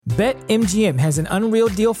BetMGM has an unreal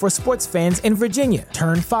deal for sports fans in Virginia.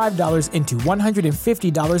 Turn $5 into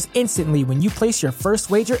 $150 instantly when you place your first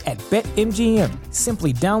wager at BetMGM.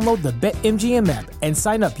 Simply download the BetMGM app and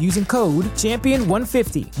sign up using code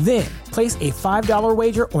Champion150. Then, place a $5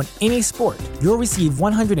 wager on any sport. You'll receive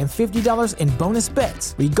 $150 in bonus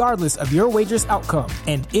bets, regardless of your wager's outcome.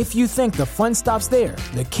 And if you think the fun stops there,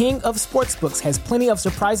 the King of Sportsbooks has plenty of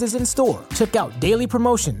surprises in store. Check out daily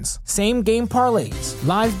promotions, same-game parlays,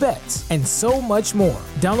 live bets, and so much more.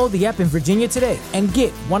 Download the app in Virginia today and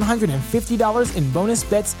get $150 in bonus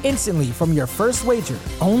bets instantly from your first wager.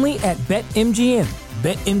 Only at BetMGM.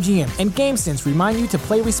 BetMGM and GameSense remind you to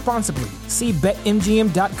play responsibly. See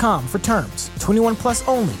BetMGM.com for terms. 21 plus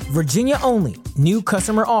only. Virginia only. New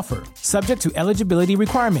customer offer. Subject to eligibility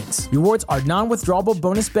requirements. Rewards are non-withdrawable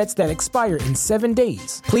bonus bets that expire in 7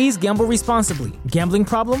 days. Please gamble responsibly. Gambling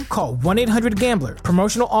problem? Call 1-800-GAMBLER.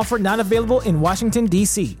 Promotional offer not available in Washington,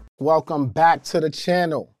 D.C. Welcome back to the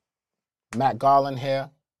channel. Matt Garland here.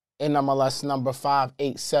 NMLS number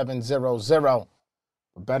 58700.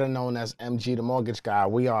 Better known as MG the Mortgage Guy.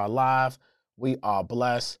 We are alive. We are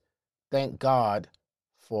blessed. Thank God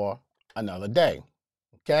for another day.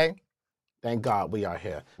 Okay? Thank God we are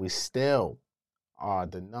here. We still are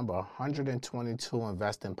the number 122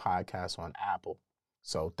 investing podcast on Apple.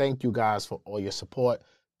 So thank you guys for all your support.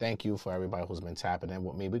 Thank you for everybody who's been tapping in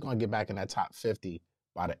with me. We're going to get back in that top 50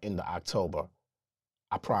 by the end of October.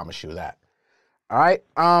 I promise you that. All right?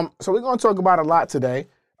 So we're going to talk about a lot today.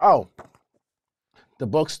 Oh, the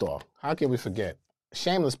bookstore. How can we forget?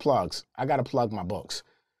 Shameless plugs. I got to plug my books.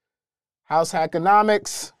 House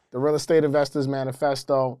Hackonomics, The Real Estate Investor's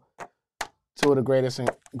Manifesto, two of the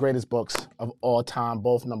greatest books of all time,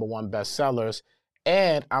 both #1 bestsellers.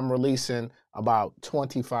 And I'm releasing about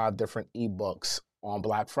 25 different ebooks on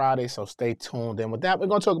Black Friday, so stay tuned. And with that, we're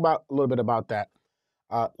going to talk about a little bit about that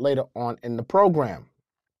later on in the program.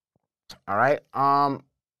 All right.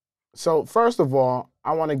 So first of all,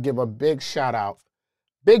 I want to give a big shout out.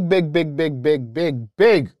 Big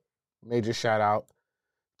major shout out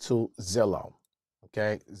to Zillow.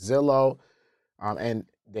 Okay, Zillow, and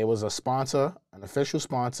they was a sponsor, an official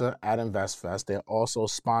sponsor at InvestFest. They're also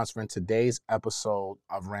sponsoring today's episode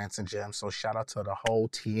of Rants and Gems. So shout out to the whole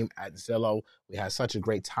team at Zillow. We had such a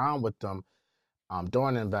great time with them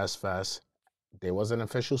during InvestFest. They was an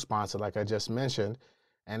official sponsor, like I just mentioned,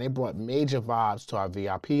 and they brought major vibes to our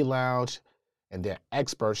VIP lounge, and their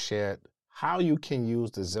experts shared how you can use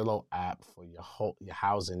the Zillow app for your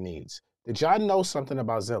housing needs. Did y'all know something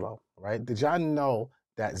about Zillow, right? Did y'all know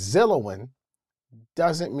that Zillowing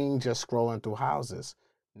doesn't mean just scrolling through houses?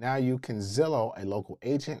 Now you can Zillow a local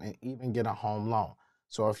agent and even get a home loan.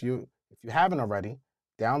 So if you haven't already,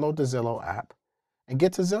 download the Zillow app and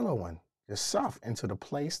get to Zillowing yourself into the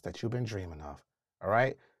place that you've been dreaming of, all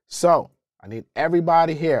right? So I need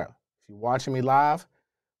everybody here. If you're watching me live,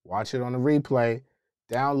 watch it on the replay.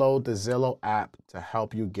 Download the Zillow app to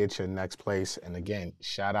help you get your next place. And again,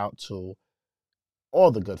 shout out to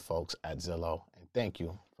all the good folks at Zillow. And thank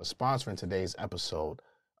you for sponsoring today's episode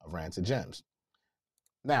of Rants and Gems.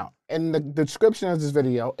 Now, in the description of this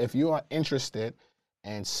video, if you are interested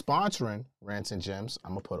in sponsoring Rants and Gems,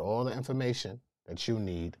 I'm going to put all the information that you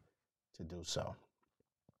need to do so.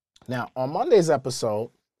 Now, on Monday's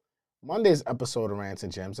episode of Rants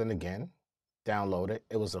and Gems, and again, download it.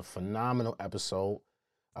 It was a phenomenal episode.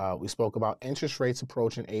 We spoke about interest rates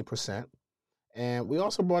approaching 8%, and we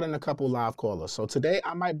also brought in a couple live callers. So today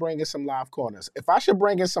I might bring in some live callers. If I should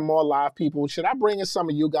bring in some more live people, should I bring in some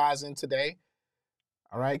of you guys in today?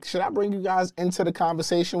 All right, should I bring you guys into the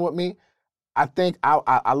conversation with me? I think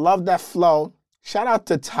I love that flow. Shout out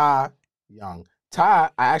to Ty Young.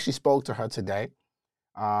 Ty, I actually spoke to her today.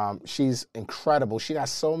 She's incredible. She got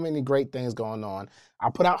so many great things going on. I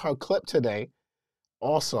put out her clip today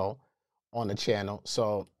also on the channel.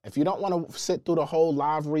 So if you don't want to sit through the whole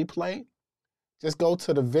live replay, just go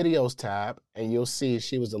to the videos tab and you'll see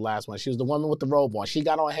she was the last one. She was the woman with the robe on. She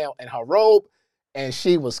got on here in her robe and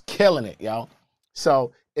she was killing it, yo.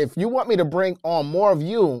 So if you want me to bring on more of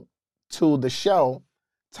you to the show,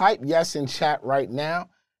 type yes in chat right now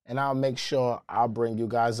and I'll make sure I'll bring you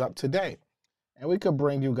guys up today. And we could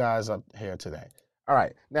bring you guys up here today. All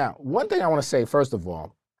right. Now, one thing I want to say, first of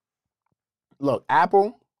all, look,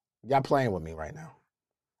 Apple, y'all playing with me right now.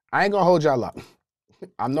 I ain't going to hold y'all up.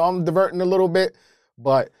 I know I'm diverting a little bit,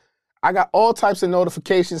 but I got all types of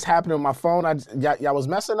notifications happening on my phone. Y'all was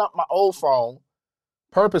messing up my old phone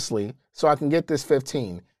purposely so I can get this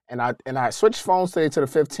 15. And I switched phones today to the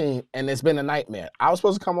 15, and it's been a nightmare. I was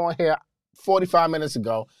supposed to come on here 45 minutes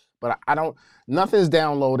ago, but nothing's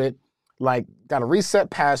downloaded. Like, got to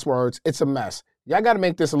reset passwords. It's a mess. Y'all got to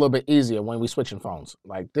make this a little bit easier when we switching phones.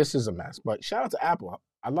 Like, this is a mess. But shout out to Apple.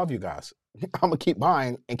 I love you guys. I'm going to keep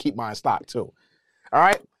buying and keep buying stock too. All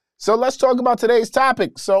right? So let's talk about today's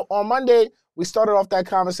topic. So on Monday, we started off that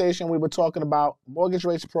conversation. We were talking about mortgage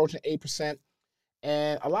rates approaching 8%.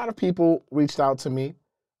 And a lot of people reached out to me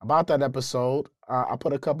about that episode. I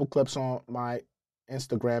put a couple clips on my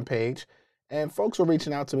Instagram page. And folks were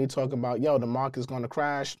reaching out to me talking about, yo, the market's going to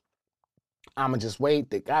crash. I'm going to just wait.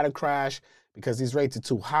 They got to crash because these rates are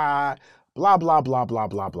too high. Blah, blah, blah, blah,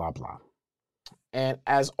 blah, blah, blah. And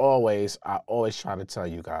as always, I always try to tell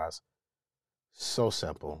you guys, so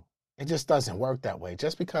simple. It just doesn't work that way.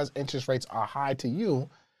 Just because interest rates are high to you,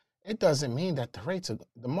 it doesn't mean that the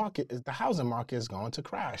housing market is going to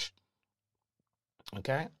crash.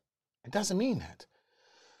 Okay? It doesn't mean that.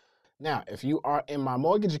 Now, if you are in my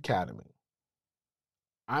Mortgage Academy,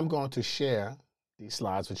 I'm going to share these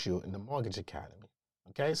slides with you in the Mortgage Academy.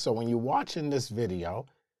 Okay? So when you're watching this video,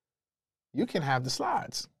 you can have the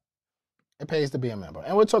slides. It pays to be a member.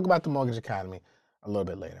 And we'll talk about the Mortgage Academy a little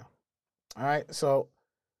bit later. All right? So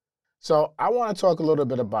I want to talk a little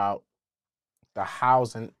bit about the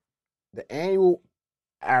annual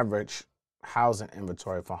average housing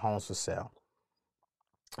inventory for homes for sale.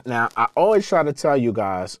 Now, I always try to tell you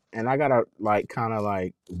guys, and I got to kind of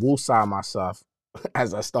woosah myself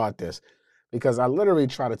as I start this, because I literally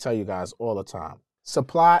try to tell you guys all the time,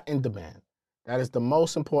 supply and demand. That is the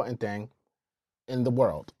most important thing in the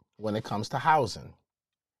world when it comes to housing.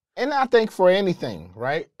 And I think for anything,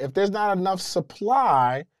 right? If there's not enough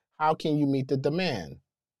supply, how can you meet the demand?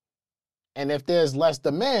 And if there's less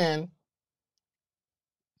demand,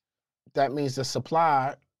 that means the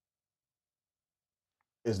supply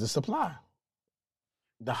is the supply.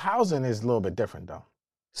 The housing is a little bit different though.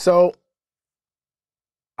 So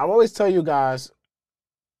I always tell you guys,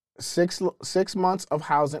 6 months of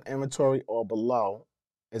housing inventory or below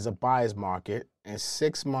is a buyer's market, and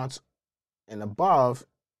 6 months and above,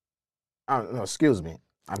 no, excuse me,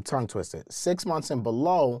 I'm tongue twisted. 6 months and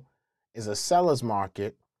below is a seller's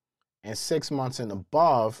market, and 6 months and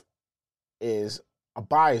above is a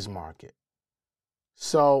buyer's market.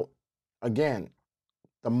 So again,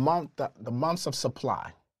 the months of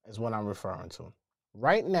supply is what I'm referring to.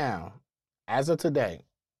 Right now, as of today,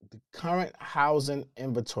 the current housing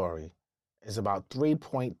inventory is about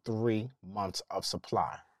 3.3 months of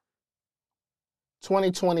supply.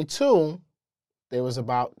 2022, there was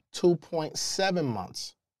about 2.7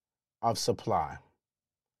 months of supply.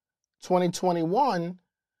 2021,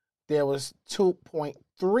 there was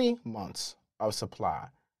 2.3 months of supply.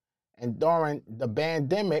 And during the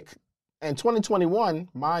pandemic, and 2021,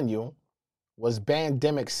 mind you, was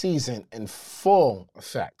pandemic season in full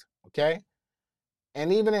effect, okay?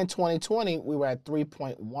 And even in 2020, we were at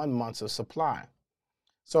 3.1 months of supply.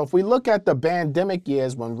 So if we look at the pandemic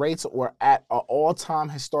years when rates were at an all-time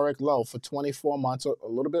historic low for 24 months or a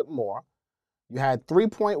little bit more, you had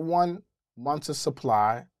 3.1 months of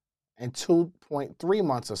supply and 2.3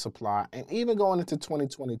 months of supply. And even going into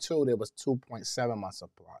 2022, there was 2.7 months of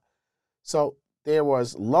supply. So there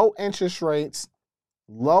was low interest rates,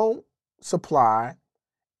 low supply,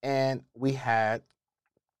 and we had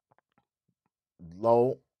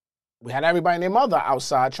everybody and their mother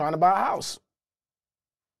outside trying to buy a house,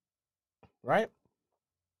 right?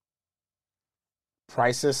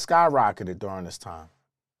 Prices skyrocketed during this time.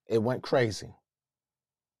 It went crazy.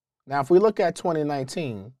 Now, if we look at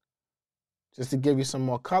 2019, just to give you some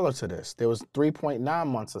more color to this, there was 3.9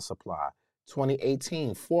 months of supply.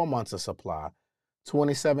 2018, 4 months of supply.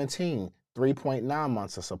 2017, 3.9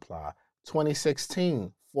 months of supply.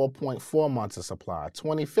 2016, 4.4 months of supply.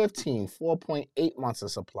 2015, 4.8 months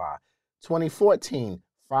of supply. 2014,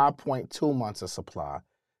 5.2 months of supply.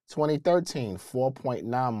 2013,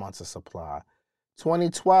 4.9 months of supply.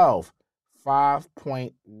 2012,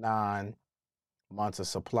 5.9 months of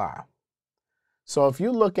supply. So if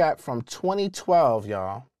you look at from 2012,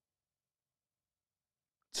 y'all,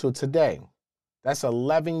 to today, that's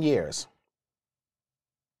 11 years.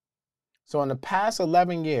 So in the past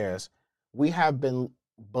 11 years, we have been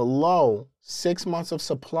below 6 months of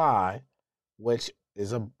supply, which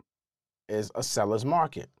is a seller's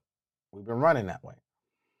market. We've been running that way.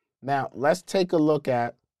 Now, let's take a look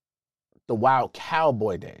at the wild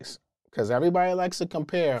cowboy days, because everybody likes to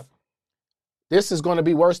compare. This is going to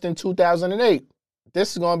be worse than 2008.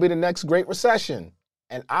 This is going to be the next Great Recession.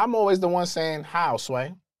 And I'm always the one saying, how,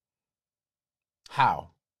 Sway?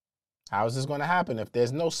 How? How is this going to happen if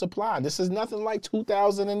there's no supply? This is nothing like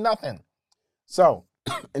 2000 and nothing. So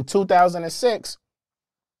in 2006,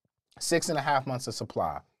 6.5 months of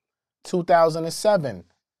supply. 2007,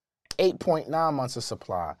 8.9 months of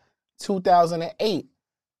supply. 2008,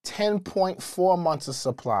 10.4 months of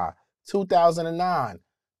supply. 2009,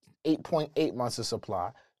 8.8 months of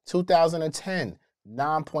supply. 2010,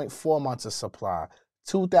 9.4 months of supply.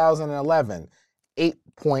 2011,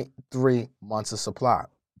 8.3 months of supply.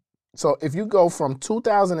 So if you go from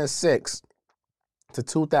 2006 to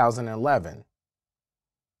 2011,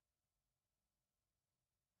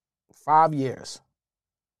 5 years,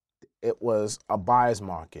 it was a buyer's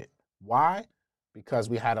market. Why? Because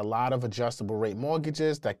we had a lot of adjustable rate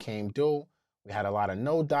mortgages that came due. We had a lot of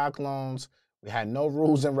no doc loans. We had no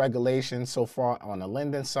rules and regulations so far on the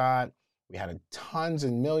lending side. We had tons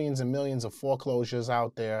and millions of foreclosures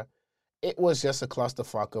out there. It was just a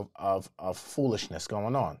clusterfuck of foolishness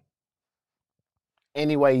going on.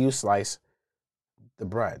 Any way you slice the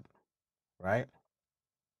bread, right?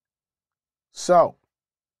 So,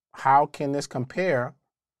 how can this compare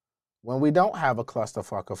when we don't have a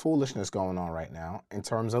clusterfuck of foolishness going on right now in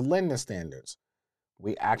terms of lending standards?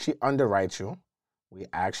 We actually underwrite you. We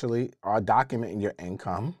actually are documenting your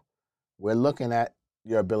income. We're looking at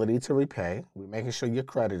your ability to repay. We're making sure your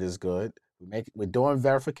credit is good. We're doing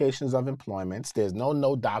verifications of employments. There's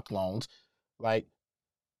no doc loans. Like,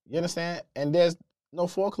 you understand? And there's no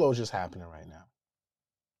foreclosures happening right now.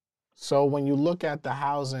 So when you look at the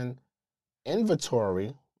housing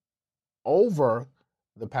inventory over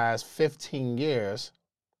the past 15 years,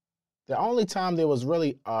 the only time there was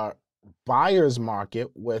really a buyer's market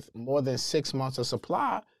with more than 6 months of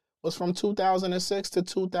supply was from 2006 to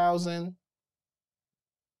 2011.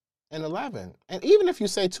 And even if you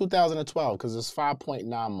say 2012, because it's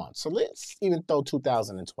 5.9 months. So let's even throw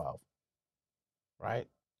 2012, right?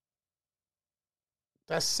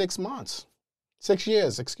 That's 6 months. 6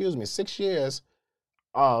 years, 6 years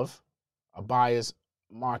of a buyer's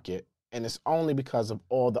market. And it's only because of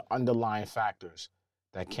all the underlying factors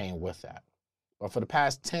that came with that. But for the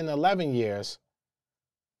past 10, 11 years,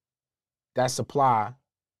 that supply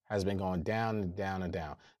has been going down and down and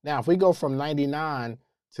down. Now, if we go from 99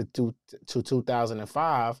 to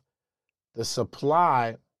 2005, the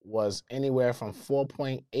supply was anywhere from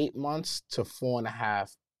 4.8 months to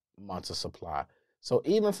 4.5 months of supply. So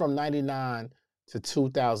even from 99 to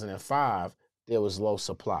 2005, there was low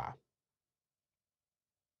supply.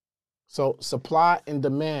 So supply and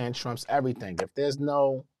demand trumps everything. If there's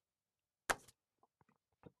no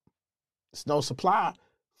supply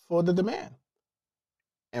for the demand.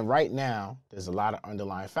 And right now, there's a lot of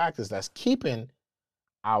underlying factors that's keeping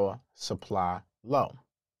our supply low.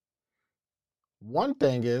 One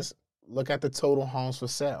thing is, look at the total homes for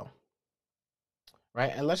sale,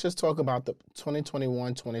 right? And let's just talk about the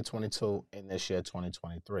 2021, 2022, and this year,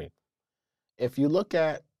 2023. If you look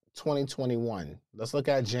at 2021, let's look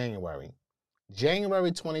at January.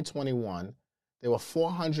 January 2021, there were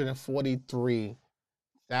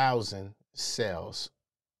 443,000 sales,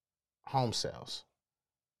 home sales.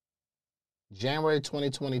 January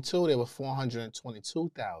 2022, there were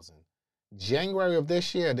 422,000. January of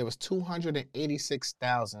this year, there was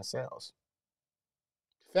 286,000 sales.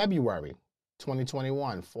 February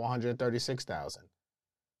 2021, 436,000.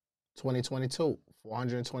 2022,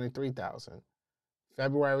 423,000.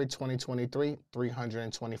 February 2023,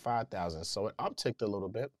 325,000. So it upticked a little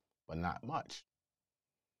bit, but not much.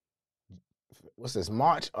 What's this?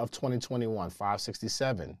 March of 2021,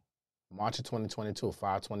 567. March of 2022,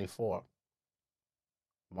 524.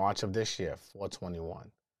 March of this year, 421.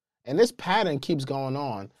 And this pattern keeps going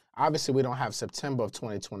on. Obviously, we don't have September of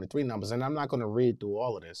 2023 numbers, and I'm not going to read through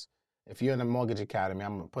all of this. If you're in the Mortgage Academy,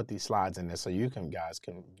 I'm going to put these slides in there so you guys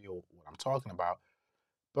can view what I'm talking about.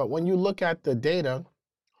 But when you look at the data,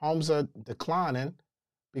 homes are declining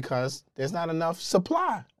because there's not enough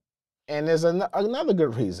supply. And there's another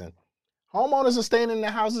good reason. Homeowners are staying in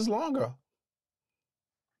their houses longer.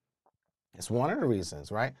 It's one of the reasons,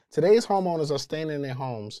 right? Today's homeowners are staying in their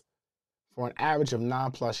homes for an average of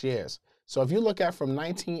 9+ years. So if you look at from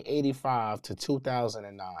 1985 to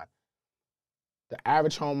 2009, the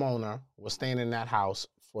average homeowner was staying in that house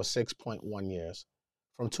for 6.1 years.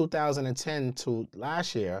 From 2010 to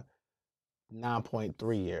last year,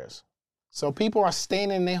 9.3 years. So people are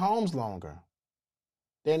staying in their homes longer.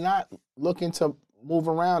 They're not looking to move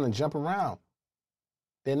around and jump around.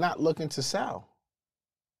 They're not looking to sell.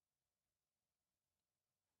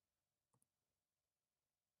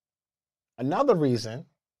 Another reason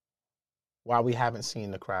why we haven't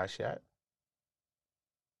seen the crash yet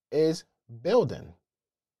is building.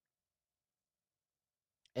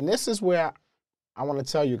 And this is where I want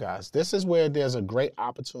to tell you guys, this is where there's a great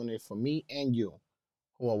opportunity for me and you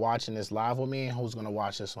who are watching this live with me and who's going to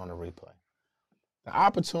watch this on the replay. The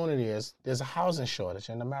opportunity is there's a housing shortage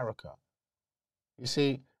in America. You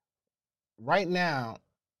see, right now,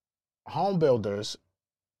 home builders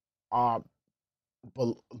are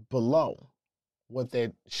below what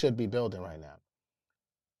they should be building right now.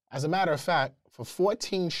 As a matter of fact, for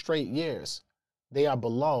 14 straight years, they are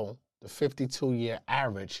below the 52-year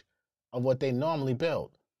average of what they normally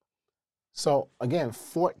build. So again,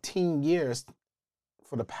 14 years,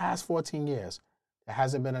 for the past 14 years, there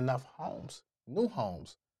hasn't been enough homes, new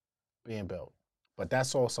homes being built. But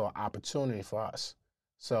that's also an opportunity for us.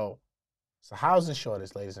 So it's a housing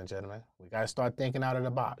shortage, ladies and gentlemen. We got to start thinking out of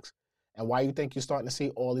the box. And why you think you're starting to see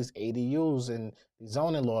all these ADUs and these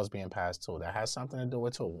zoning laws being passed too? That has something to do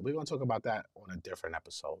with too. We're going to talk about that on a different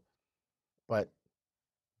episode. But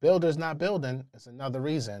builders not building is another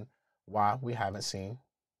reason why we haven't seen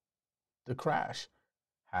the crash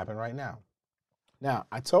happen right now. Now,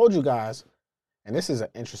 I told you guys, and this is an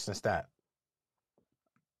interesting stat.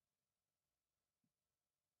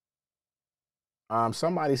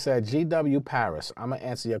 Somebody said, GW Paris, I'm going to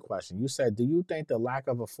answer your question. You said, do you think the lack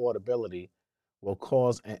of affordability will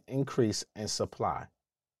cause an increase in supply?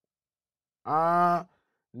 No.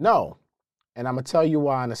 And I'm going to tell you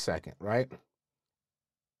why in a second, right?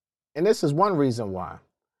 And this is one reason why.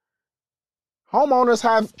 Homeowners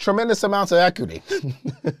have tremendous amounts of equity.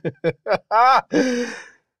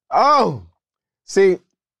 Oh, see,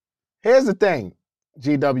 here's the thing,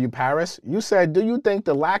 GW Paris. You said, do you think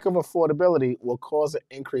the lack of affordability will cause an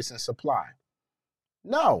increase in supply?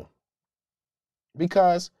 No.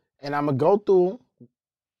 Because, and I'm going to go through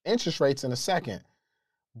interest rates in a second,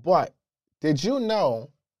 but did you know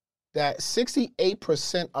that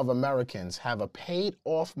 68% of Americans have a paid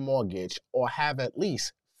off mortgage or have at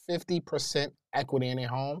least 50% equity in their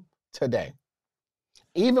home today?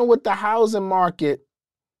 Even with the housing market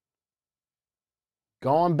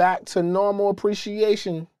going back to normal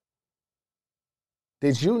appreciation,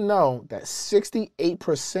 did you know that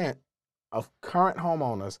 68% of current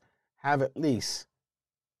homeowners have at least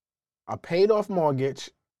a paid off mortgage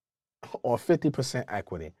or 50%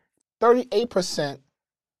 equity? 38%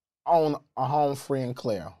 own a home free and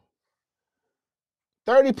clear.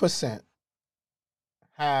 30%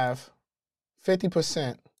 have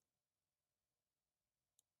 50%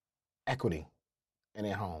 equity in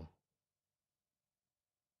their home.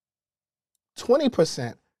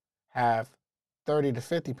 20% have 30 to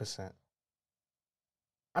 50%.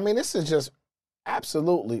 I mean, this is just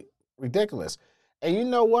absolutely ridiculous. And you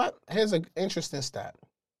know what? Here's an interesting stat.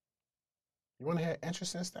 You want to hear an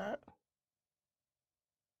interesting stat?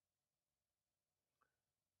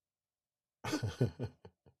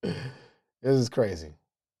 This is crazy.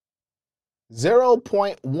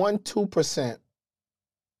 0.12%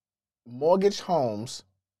 mortgage homes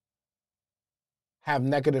have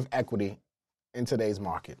negative equity in today's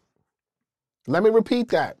market. Let me repeat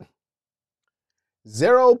that.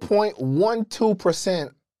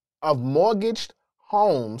 0.12% of mortgaged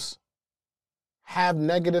homes have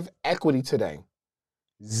negative equity today.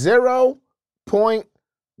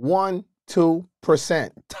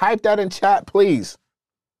 0.12%. Type that in chat, please.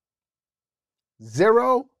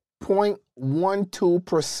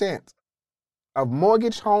 0.12% of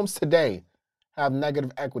mortgaged homes today have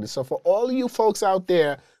negative equity. So for all of you folks out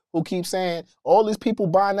there who keep saying all these people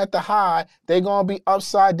buying at the high, they're going to be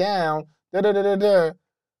upside down,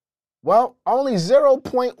 well, only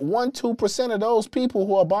 0.12% of those people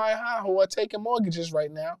who are buying high, who are taking mortgages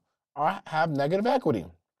right now, have negative equity.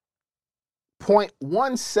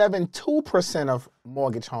 0.172% of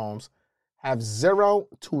mortgage homes have 0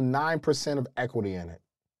 to 9% of equity in it.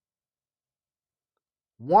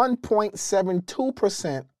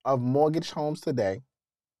 1.72% of mortgage homes today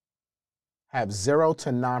have 0 to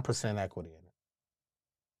 9% equity in it.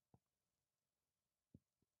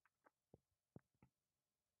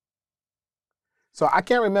 So I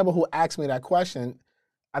can't remember who asked me that question.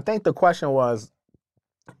 I think the question was,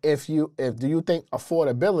 do you think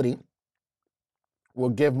affordability will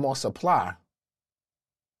give more supply?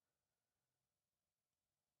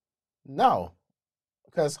 No,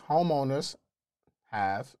 because homeowners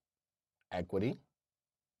have equity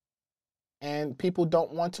and people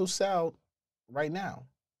don't want to sell right now.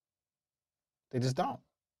 They just don't.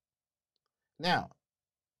 Now,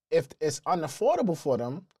 if it's unaffordable for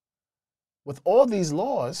them, with all these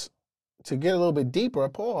laws, to get a little bit deeper,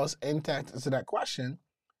 pause, and to answer that question,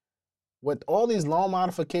 with all these loan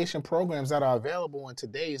modification programs that are available in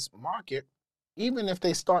today's market, even if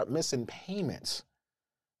they start missing payments,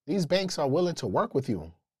 these banks are willing to work with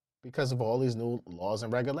you because of all these new laws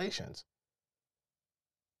and regulations.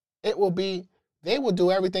 They will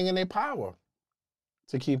do everything in their power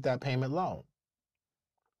to keep that payment low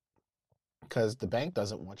because the bank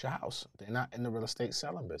doesn't want your house. They're not in the real estate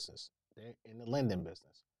selling business. They're in the lending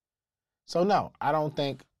business. So no, I don't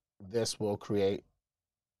think this will create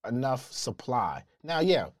enough supply. Now,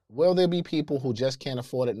 yeah, will there be people who just can't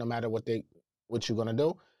afford it no matter what you're gonna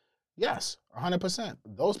do? Yes, 100%.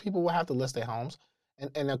 Those people will have to list their homes.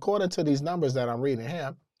 And according to these numbers that I'm reading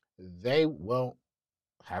here, they will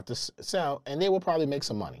have to sell and they will probably make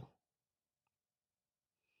some money.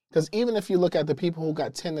 Because even if you look at the people who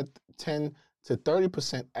got 10 to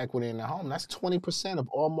 30% equity in their home, that's 20% of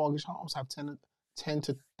all mortgage homes have 10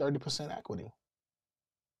 to 30% equity.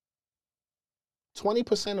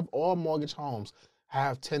 20% of all mortgage homes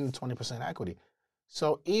have 10 to 20% equity.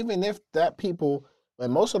 So even if that people,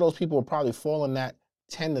 and most of those people will probably fall in that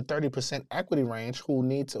 10 to 30% equity range who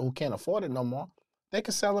can't afford it no more, they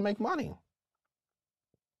can sell and make money.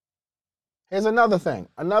 Here's another thing,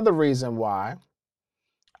 another reason why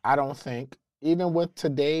I don't think, even with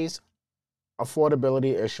today's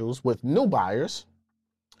affordability issues with new buyers,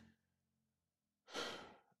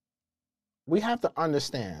 we have to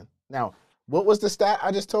understand. Now, what was the stat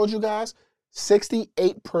I just told you guys?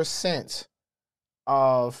 68%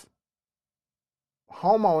 of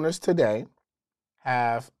homeowners today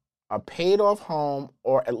have a paid off home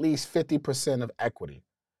or at least 50% of equity.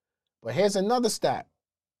 But here's another stat.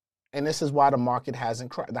 And this is why the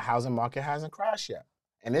housing market hasn't crashed yet.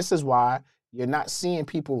 And this is why you're not seeing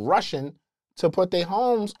people rushing to put their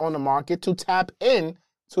homes on the market to tap in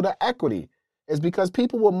to the equity. It's because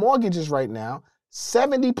people with mortgages right now,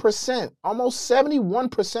 70%, almost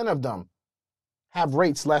 71% of them have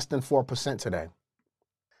rates less than 4% today.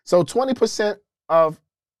 So 20% of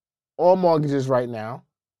all mortgages right now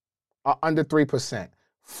are under 3%.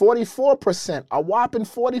 44%, a whopping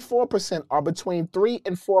 44% are between 3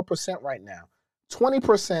 and 4% right now.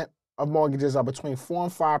 20% of mortgages are between 4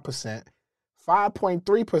 and 5%.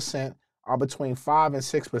 5.3% are between 5 and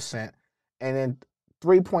 6%. And then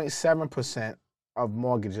 3.7% of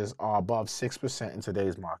mortgages are above 6% in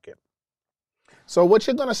today's market. So what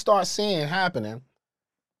you're going to start seeing happening,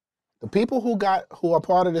 the people who are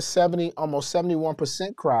part of the almost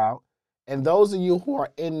 71% crowd, and those of you who are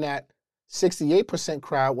in that 68%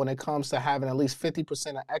 crowd when it comes to having at least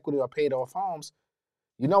 50% of equity or paid off homes,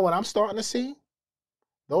 you know what I'm starting to see?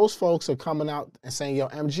 Those folks are coming out and saying, yo,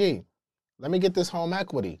 MG, let me get this home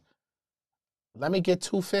equity. Let me get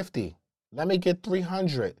 250. Let me get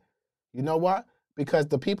 300. You know what? Because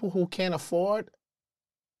the people who can't afford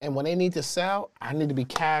and when they need to sell, I need to be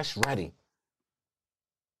cash ready.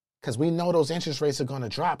 Because we know those interest rates are going to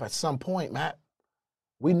drop at some point, Matt.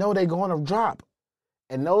 We know they're going to drop.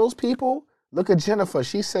 And those people, look at Jennifer.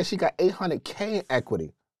 She says she got $800K in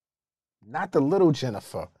equity. Not the little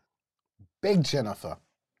Jennifer. Big Jennifer.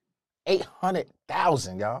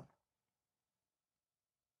 800,000, y'all.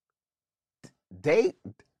 They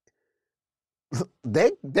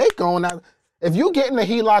going out. If you getting a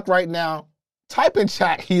HELOC right now, type in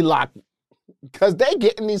chat HELOC. Because they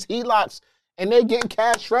getting these HELOCs and they getting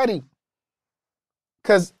cash ready.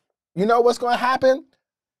 Because you know what's going to happen?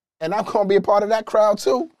 And I'm going to be a part of that crowd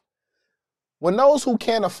too. When those who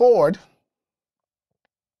can't afford,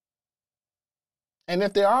 and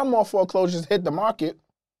if there are more foreclosures hit the market,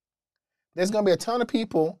 there's going to be a ton of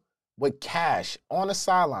people with cash on the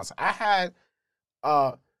sidelines. I had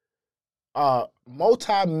a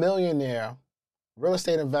multi-millionaire real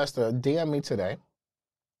estate investor DM me today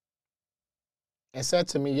and said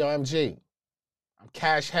to me, yo, MG, I'm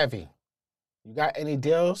cash heavy. You got any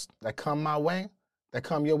deals that come my way, that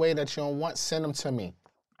come your way that you don't want? Send them to me.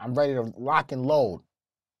 I'm ready to lock and load.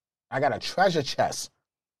 I got a treasure chest.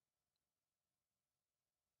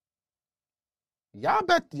 Y'all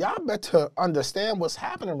better understand what's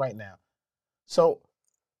happening right now. So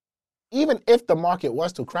even if the market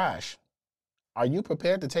was to crash, are you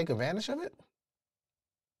prepared to take advantage of it?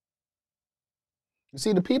 You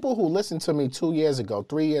see, the people who listened to me 2 years ago,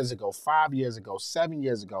 3 years ago, 5 years ago, 7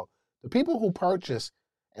 years ago, the people who purchased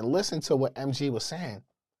and listened to what MG was saying,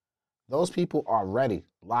 those people are ready,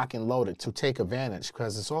 lock and loaded to take advantage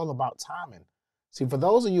because it's all about timing. See, for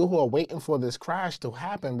those of you who are waiting for this crash to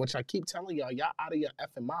happen, which I keep telling y'all out of your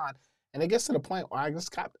effing mind, and it gets to the point where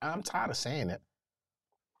I'm tired of saying it.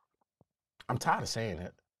 I'm tired of saying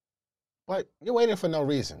it. But you're waiting for no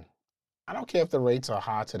reason. I don't care if the rates are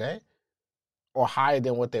high today or higher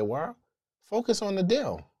than what they were. Focus on the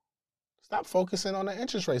deal. Stop focusing on the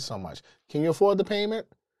interest rate so much. Can you afford the payment?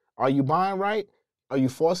 Are you buying right? Are you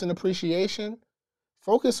forcing appreciation?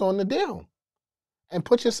 Focus on the deal and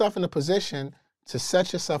put yourself in a position to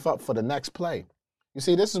set yourself up for the next play. You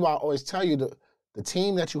see, this is why I always tell you the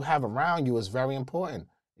team that you have around you is very important.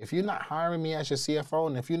 If you're not hiring me as your CFO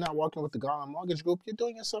and if you're not working with the Garland Mortgage Group, you're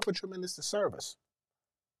doing yourself a tremendous disservice.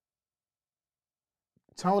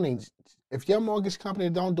 Tony, if your mortgage company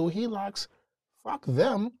don't do HELOCs, fuck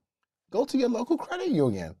them. Go to your local credit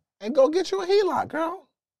union and go get you a HELOC, girl.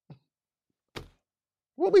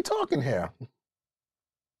 What we talking here?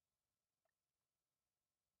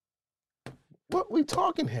 What we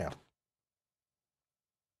talking here?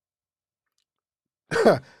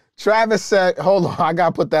 Travis said, hold on, I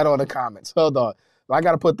gotta put that on the comments. Hold on. I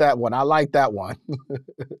gotta put that one. I like that one.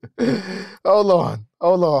 Hold on.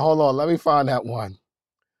 Let me find that one.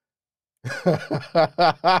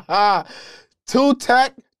 2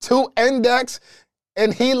 tech, 2 index,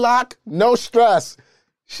 and HELOC, no stress.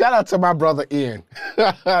 Shout out to my brother Ian,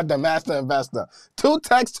 the master investor. 2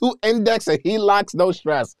 techs, 2 index, and HELOCs, no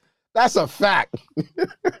stress. That's a fact.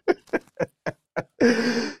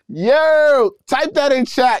 Yo, type that in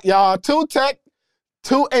chat, y'all. 2 tech,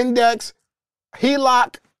 2 index,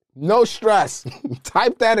 HELOC, no stress.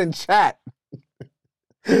 Type that in chat.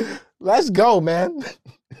 Let's go, man.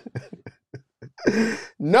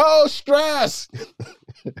 No stress.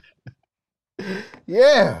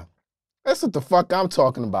 Yeah, that's what the fuck I'm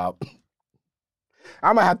talking about.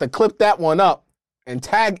 I'm going to have to clip that one up and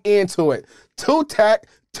tag into it. 2 tech,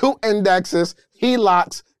 2 indexes,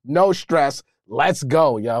 HELOCs, no stress. Let's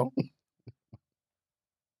go, yo.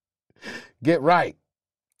 Get right.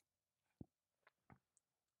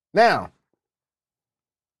 Now,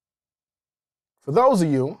 for those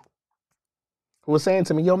of you who are saying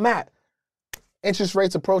to me, yo, Matt, interest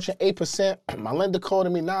rates approaching 8%, my lender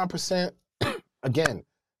quoted me 9%. Again,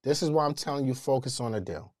 this is why I'm telling you focus on the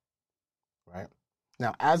deal, right?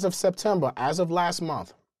 Now, as of September, as of last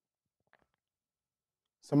month,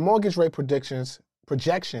 some mortgage rate projections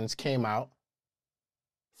came out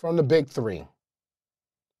from the big 3.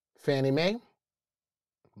 Fannie Mae,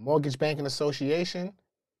 Mortgage Banking Association,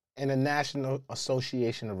 and the National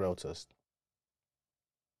Association of Realtors.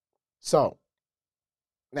 So,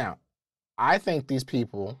 now, I think these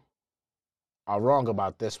people are wrong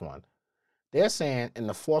about this one. They're saying in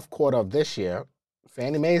the 4th quarter of this year,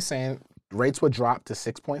 Fannie Mae is saying rates would drop to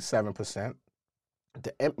 6.7%.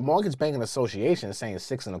 The Mortgage Banking Association is saying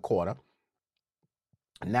 6.25%.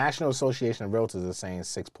 National Association of Realtors is saying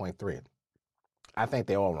 6.3%. I think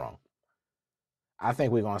they're all wrong. I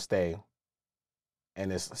think we're going to stay in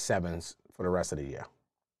this 7s for the rest of the year.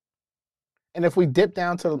 And if we dip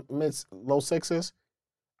down to low 6s,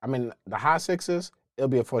 the high 6s, it'll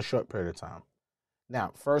be for a short period of time.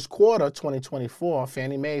 Now, 1st quarter 2024,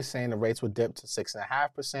 Fannie Mae is saying the rates would dip to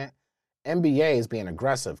 6.5%. MBA is being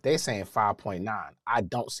aggressive. They're saying 5.9%. I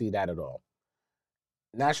don't see that at all.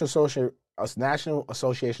 National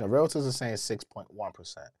Association of Realtors is saying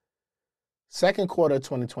 6.1%. 2nd quarter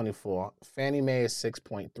 2024, Fannie Mae is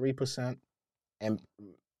 6.3%, and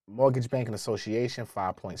Mortgage Banking Association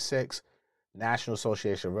 5.6%. National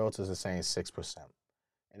Association of Realtors is saying 6%.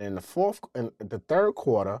 And in the 3rd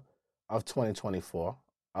quarter of 2024,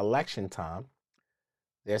 election time,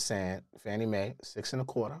 they're saying Fannie Mae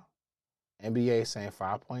 6.25%, MBA is saying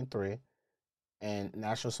 5.3%, and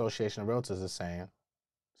National Association of Realtors is saying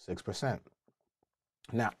 6%.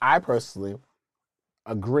 Now, I personally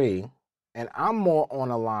agree, and I'm more on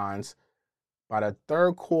the lines by the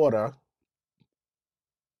 3rd quarter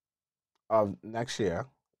of next year,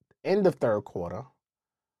 end of 3rd quarter,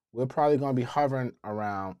 we're probably going to be hovering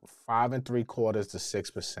around 5.75% to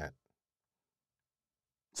 6%.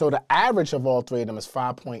 So the average of all 3 of them is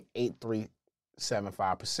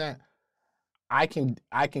 5.8375%. I can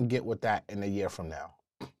get with that in a year from now.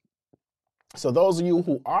 So those of you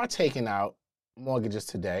who are taking out mortgages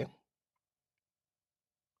today,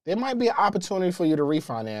 there might be an opportunity for you to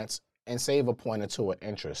refinance and save a point or 2 of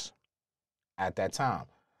interest at that time.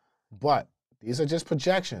 But these are just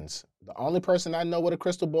projections. The only person I know with a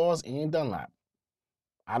crystal ball is Ian Dunlap.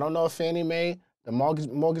 I don't know if Fannie Mae, the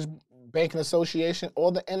Mortgage Banking Association,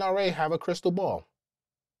 or the NRA have a crystal ball.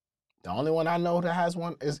 The only one I know that has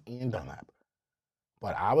one is Ian Dunlap.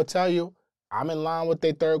 But I would tell you, I'm in line with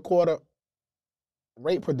their 3rd quarter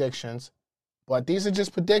rate predictions, but these are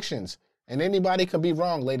just predictions, and anybody can be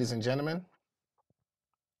wrong, ladies and gentlemen.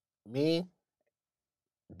 Me,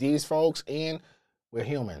 these folks, Ian, we're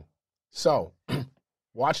human. So,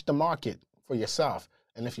 watch the market for yourself.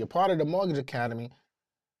 And if you're part of the Mortgage Academy,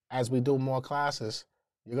 as we do more classes,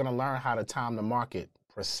 you're going to learn how to time the market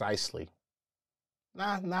precisely.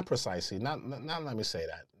 Not precisely. Not let me say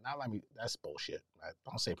that. That's bullshit.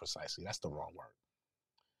 Don't say precisely. That's the wrong word.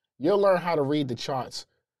 You'll learn how to read the charts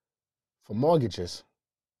for mortgages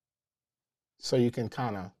so you can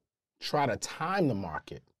kind of try to time the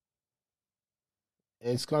market.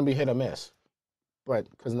 It's going to be hit or miss, but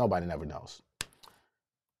because nobody never knows.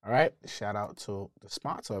 All right. Shout out to the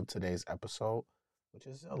sponsor of today's episode, which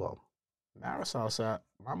is Zillow. Marisol said,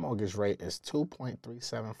 my mortgage rate is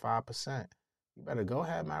 2.375%. You better go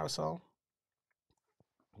ahead, Marisol.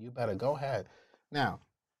 You better go ahead. Now,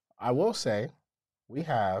 I will say we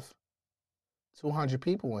have 200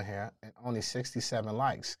 people in here and only 67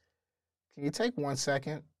 likes. Can you take 1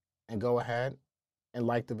 second and go ahead and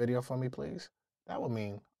like the video for me, please? That would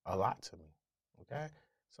mean a lot to me, okay?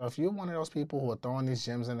 So if you're one of those people who are throwing these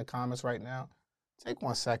gems in the comments right now, take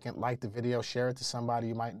 1 second, like the video, share it to somebody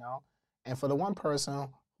you might know. And for the one person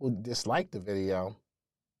who disliked the video,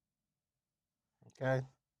 okay,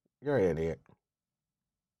 you're an idiot.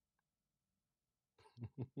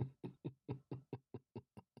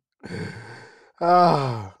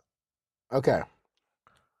 Okay.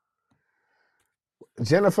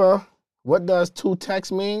 Jennifer, what does two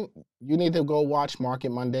text mean? You need to go watch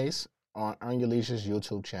Market Mondays on Earn Your Leisure's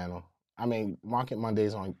YouTube channel. I mean, Market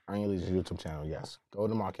Mondays on Earn Your Leisure's YouTube channel, yes. Go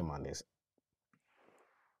to Market Mondays.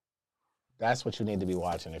 That's what you need to be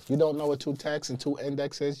watching. If you don't know what two text and two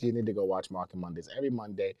index is, you need to go watch Market Mondays every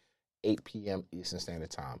Monday, 8 p.m. Eastern Standard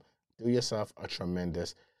Time. Do yourself a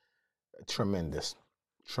tremendous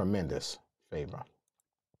favor.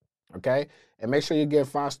 Okay? And make sure you give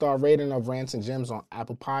 5-star rating of Rants and Gems on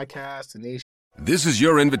Apple Podcasts. This is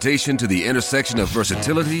your invitation to the intersection of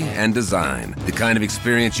versatility and design. The kind of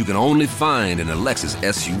experience you can only find in a Lexus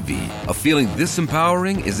SUV. A feeling this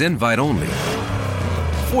empowering is invite only.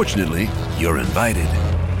 Fortunately, you're invited.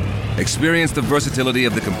 Experience the versatility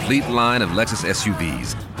of the complete line of Lexus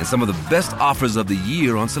SUVs and some of the best offers of the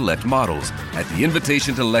year on select models at the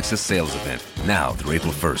Invitation to Lexus sales event, now through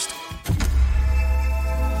April 1st.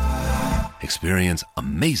 Experience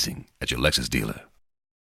amazing at your Lexus dealer.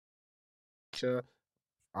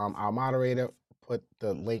 Our moderator put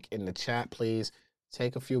the link in the chat. Please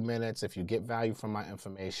take a few minutes. If you get value from my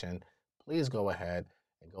information, please go ahead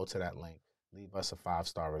and go to that link. Leave us a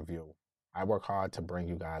 5-star review. I work hard to bring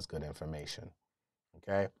you guys good information.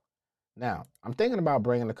 Okay? Now, I'm thinking about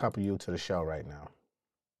bringing a couple of you to the show right now.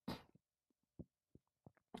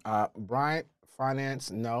 Bryant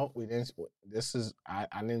Finance, no, we didn't. I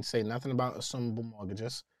didn't say nothing about assumable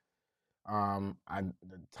mortgages. The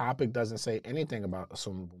topic doesn't say anything about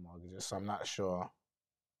assumable mortgages, so I'm not sure.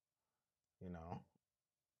 You know.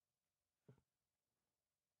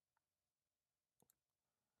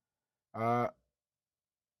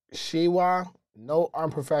 Shiwa, no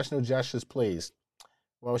unprofessional gestures, please.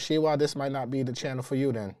 Well, Shiwa, this might not be the channel for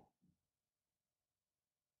you then.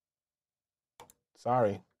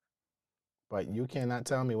 Sorry. But you cannot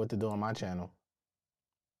tell me what to do on my channel.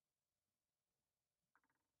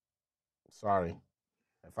 Sorry.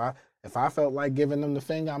 If I felt like giving them the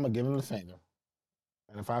finger, I'm going to give them the finger.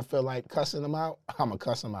 And if I feel like cussing them out, I'm going to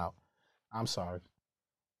cuss them out. I'm sorry.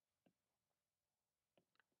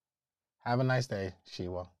 Have a nice day,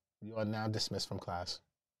 Shiwa. You are now dismissed from class.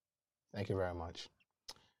 Thank you very much.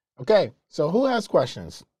 Okay, so who has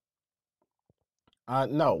questions?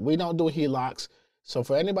 No, we don't do HELOCs. So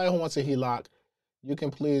for anybody who wants a HELOC, you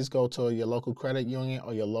can please go to your local credit union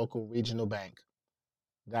or your local regional bank.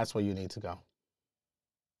 That's where you need to go.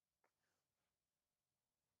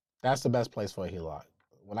 That's the best place for a HELOC.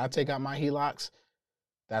 When I take out my HELOCs,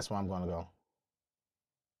 that's where I'm going to go.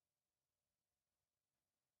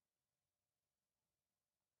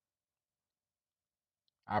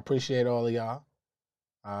 I appreciate all of y'all.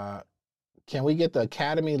 Can we get the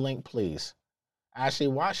Academy link, please? Ashley,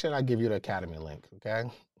 why should I give you the Academy link, okay?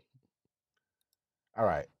 All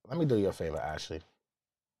right, let me do you a favor, Ashley.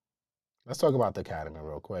 Let's talk about the Academy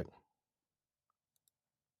real quick.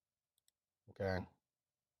 Okay?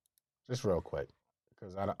 Just real quick,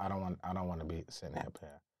 because I don't want to be sitting here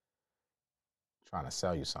trying to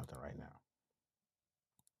sell you something right now.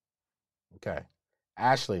 Okay.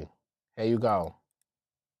 Ashley, here you go.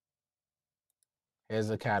 Here's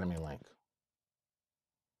the Academy link.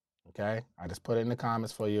 Okay? I just put it in the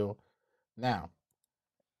comments for you. Now,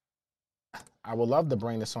 I would love to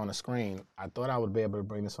bring this on the screen. I thought I would be able to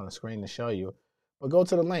bring this on the screen to show you. But go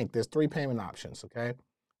to the link. There's 3 payment options, okay?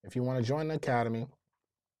 If you want to join the Academy,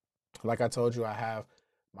 like I told you, I have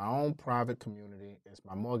my own private community. It's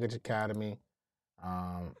my Mortgage Academy.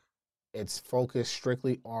 It's focused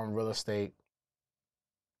strictly on real estate,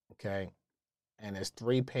 okay? And there's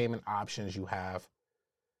 3 payment options you have.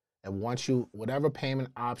 And once whatever payment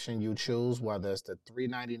option you choose, whether it's the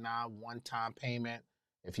 $399 one-time payment,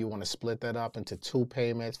 if you want to split that up into 2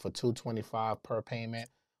 payments for $225 per payment,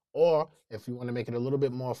 or if you want to make it a little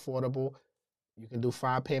bit more affordable, you can do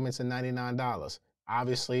 5 payments at $99.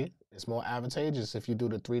 Obviously, it's more advantageous if you do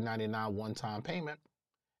the $399 one-time payment,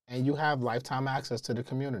 and you have lifetime access to the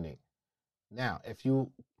community. Now, if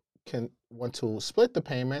you want to split the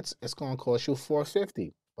payments, it's going to cost you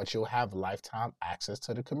 $450, but you'll have lifetime access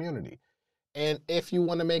to the community. And if you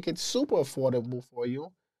want to make it super affordable for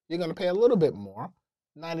you, you're going to pay a little bit more,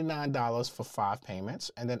 $99 for 5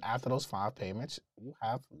 payments. And then after those 5 payments, you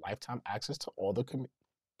have lifetime access to all the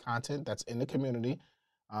content that's in the community.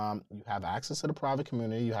 You have access to the private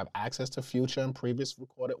community. You have access to future and previous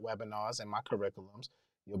recorded webinars and my curriculums.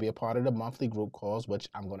 You'll be a part of the monthly group calls, which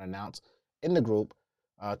I'm going to announce in the group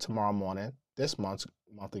tomorrow morning, this month's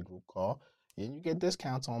monthly group call. And you get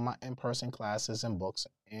discounts on my in-person classes and books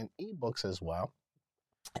and ebooks as well.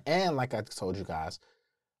 And like I told you guys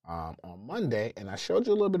on Monday, and I showed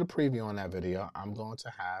you a little bit of preview on that video, I'm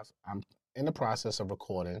in the process of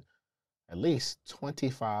recording at least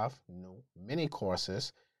 25 new mini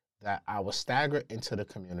courses that I will stagger into the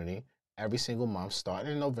community every single month,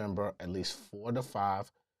 starting in November. At least 4 to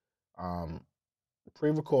 5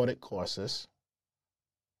 pre-recorded courses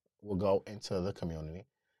will go into the community.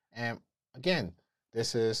 And again,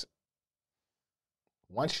 this is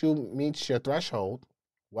once you meet your threshold,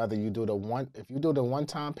 whether you do if you do the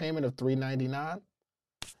one-time payment of $399,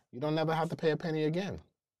 you don't never have to pay a penny again.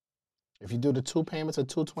 If you do the 2 payments of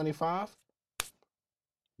 $225,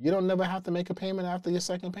 you don't never have to make a payment after your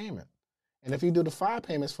second payment. And if you do the 5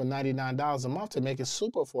 payments for $99 a month to make it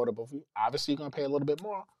super affordable for you, obviously you're going to pay a little bit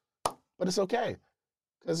more, but it's okay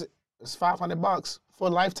because it's $500 for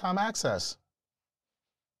lifetime access.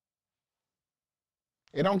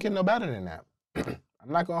 It don't get no better than that.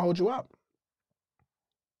 I'm not going to hold you up.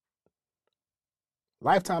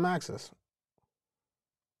 Lifetime access.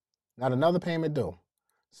 Not another payment due.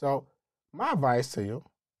 So my advice to you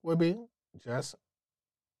would be just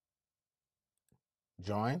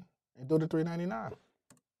join and do the $399.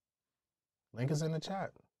 Link is in the chat.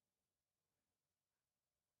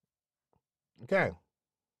 Okay.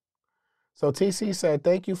 So TC said,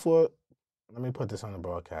 thank you for, let me put this on the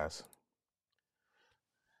broadcast.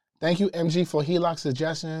 Thank you, MG, for HELOC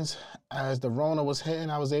suggestions. As the Rona was hitting,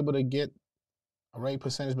 I was able to get a rate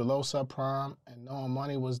percentage below subprime, and knowing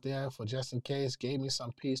money was there for just in case gave me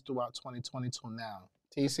some peace throughout 2022 now.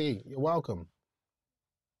 TC, you're welcome.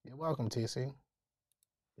 You're welcome, TC.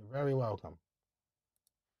 You're very welcome.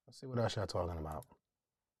 Let's see what else y'all talking about.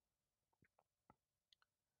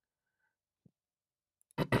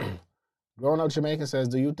 Grown Up Jamaican says,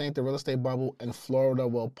 do you think the real estate bubble in Florida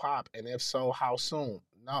will pop? And if so, how soon?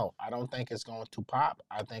 No, I don't think it's going to pop.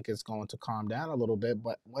 I think it's going to calm down a little bit.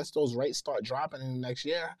 But once those rates start dropping in the next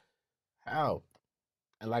year, hell.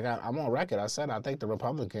 And like I'm on record, I said I think the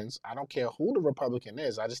Republicans, I don't care who the Republican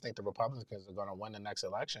is, I just think the Republicans are going to win the next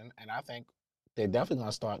election. And I think they're definitely going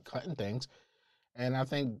to start cutting things. And I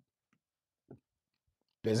think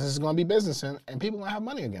business is going to be business and people are going to have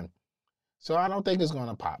money again. So I don't think it's going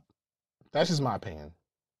to pop. That's just my opinion.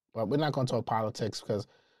 But we're not going to talk politics because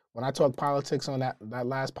when I talk politics on that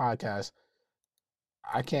last podcast,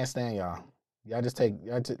 I can't stand y'all. Y'all just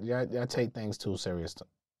take things too serious.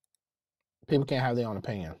 People can't have their own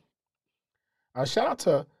opinion. Shout out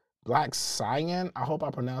to Black Cyan. I hope I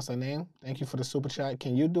pronounced that name. Thank you for the super chat.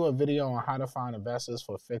 Can you do a video on how to find investors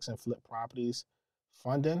for fix and flip properties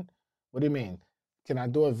funding? What do you mean? Can I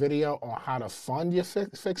do a video on how to fund your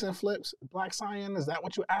fix and flips? Black Cyan, is that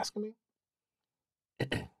what you're asking me?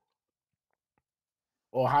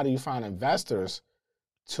 Or how do you find investors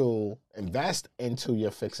to invest into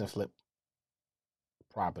your fix and flip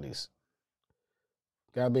properties?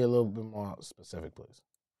 Gotta be a little bit more specific, please.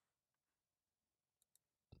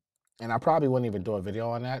 And I probably wouldn't even do a video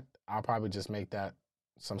on that. I'll probably just make that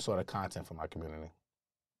some sort of content for my community.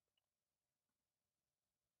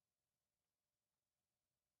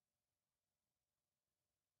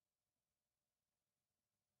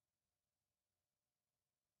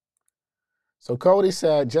 So Cody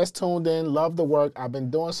said, just tuned in, love the work. I've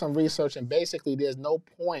been doing some research, and basically there's no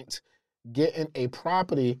point getting a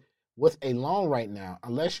property with a loan right now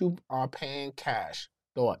unless you are paying cash.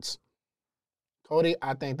 Thoughts? Cody,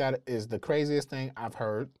 I think that is the craziest thing I've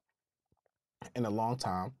heard in a long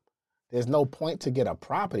time. There's no point to get a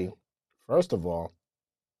property. First of all,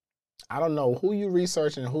 I don't know who you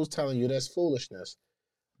researching and who's telling you that's foolishness,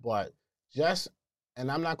 but and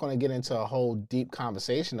I'm not going to get into a whole deep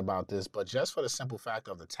conversation about this, but just for the simple fact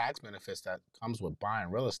of the tax benefits that comes with buying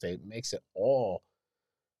real estate makes it all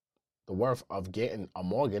the worth of getting a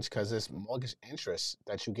mortgage because it's mortgage interest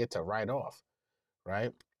that you get to write off,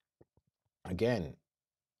 right? Again,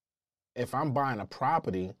 if I'm buying a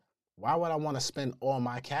property, why would I want to spend all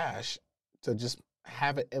my cash to just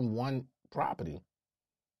have it in one property?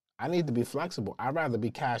 I need to be flexible. I'd rather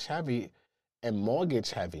be cash heavy and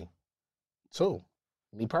mortgage heavy too.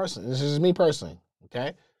 Me personally, this is me personally,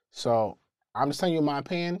 okay? So I'm just telling you my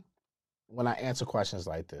opinion when I answer questions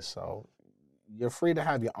like this. So you're free to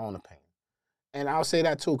have your own opinion. And I'll say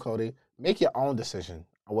that too, Cody. Make your own decision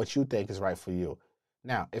on what you think is right for you.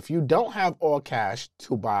 Now, if you don't have all cash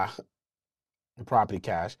to buy the property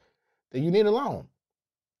cash, then you need a loan.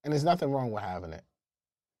 And there's nothing wrong with having it.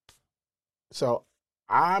 So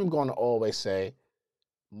I'm going to always say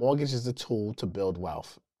mortgage is a tool to build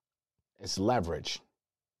wealth. It's leverage.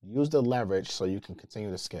 Use the leverage so you can continue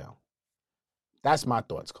to scale. That's my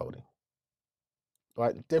thoughts, Cody.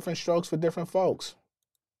 But different strokes for different folks.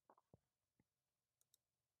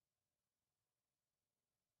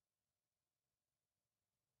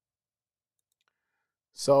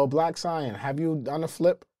 So, Black Scion, have you done a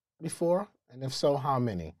flip before? And if so, how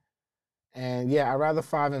many? And yeah, I'd rather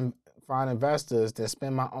find investors than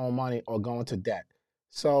spend my own money or go into debt.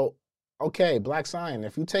 So, okay, Black Scion,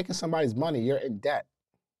 if you're taking somebody's money, you're in debt.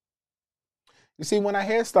 You see, when I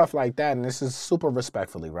hear stuff like that, and this is super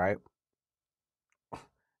respectfully, right?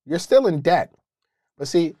 You're still in debt. But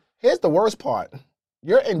see, here's the worst part.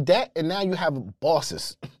 You're in debt and now you have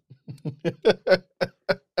bosses.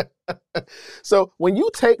 So when you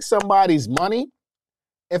take somebody's money,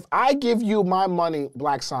 if I give you my money,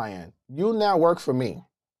 Black Scion, you now work for me.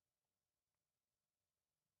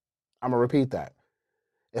 I'm going to repeat that.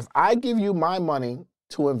 If I give you my money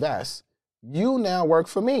to invest, you now work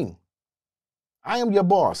for me. I am your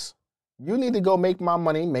boss. You need to go make my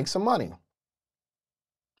money, make some money.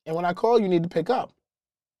 And when I call, you need to pick up.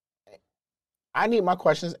 I need my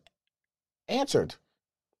questions answered.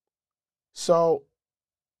 So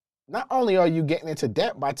not only are you getting into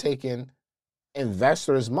debt by taking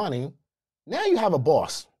investors' money, now you have a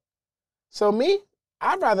boss. So me,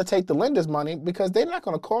 I'd rather take the lender's money because they're not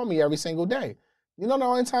going to call me every single day. You know the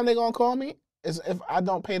only time they're going to call me is if I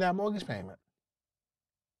don't pay that mortgage payment.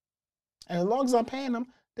 And as long as I'm paying them,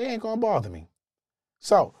 they ain't going to bother me.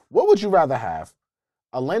 So what would you rather have?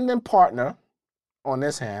 A lending partner on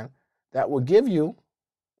this hand that will give you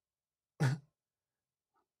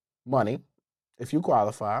money if you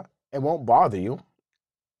qualify and won't bother you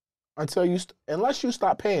until unless you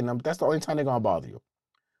stop paying them. That's the only time they're going to bother you.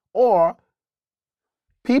 Or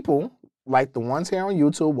people like the ones here on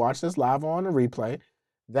YouTube, watch this live or on the replay,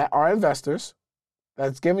 that are investors,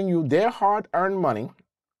 that's giving you their hard-earned money,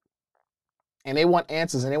 and they want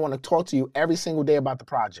answers, and they want to talk to you every single day about the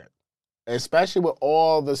project, especially with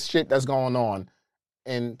all the shit that's going on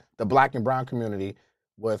in the Black and brown community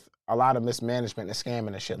with a lot of mismanagement and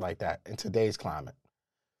scamming and shit like that in today's climate.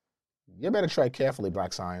 You better tread carefully,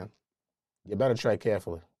 Black Scion. You better tread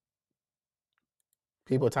carefully.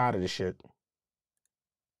 People are tired of this shit.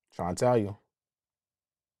 Trying to tell you.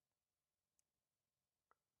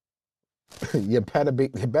 You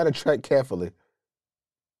better tread carefully.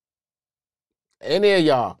 Any of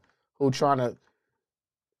y'all who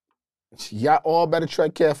y'all all better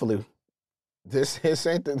tread carefully. This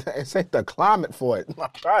ain't the climate for it. I'm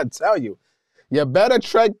trying to tell you. You better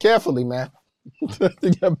tread carefully, man.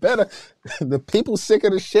 You better. The people sick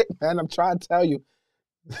of the shit, man. I'm trying to tell you.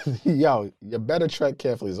 Yo, you better tread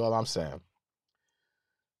carefully is all I'm saying.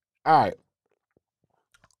 All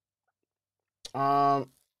right.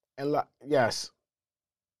 Yes.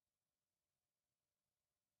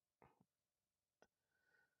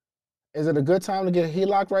 Is it a good time to get a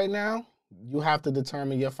HELOC right now? You have to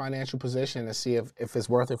determine your financial position and see if it's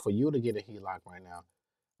worth it for you to get a HELOC right now.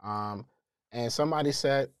 And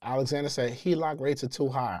Alexander said, HELOC rates are too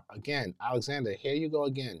high. Again, Alexander, here you go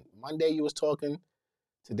again. Monday you was talking,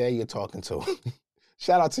 today you're talking too.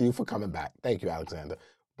 Shout out to you for coming back. Thank you, Alexander.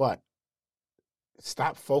 But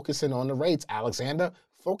stop focusing on the rates, Alexander.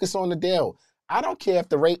 Focus on the deal. I don't care if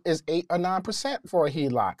the rate is 8 or 9% for a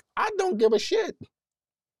HELOC. I don't give a shit.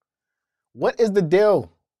 What is the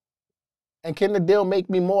deal? And can the deal make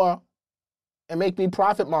me more and make me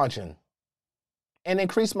profit margin and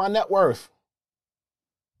increase my net worth?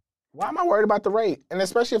 Why am I worried about the rate? And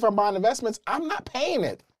especially if I'm buying investments, I'm not paying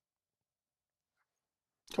it.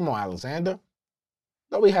 Come on, Alexander.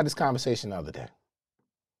 Thought we had this conversation the other day.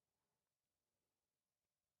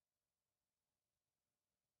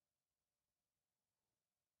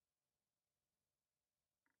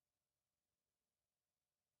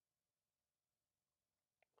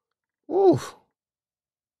 Oof.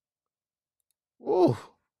 Oof.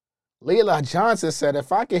 Leela Johnson said,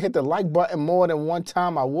 if I could hit the like button more than one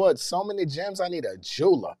time, I would. So many gems, I need a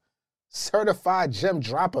jeweler. Certified gem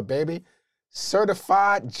dropper, baby.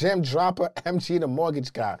 Certified gem dropper, MG the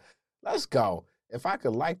mortgage guy. Let's go. If I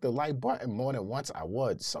could like the like button more than once, I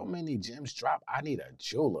would. So many gems drop, I need a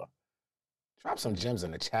jeweler. Drop some gems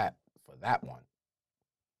in the chat for that one.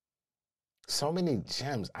 So many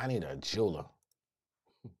gems. I need a jeweler.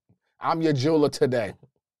 I'm your jeweler today.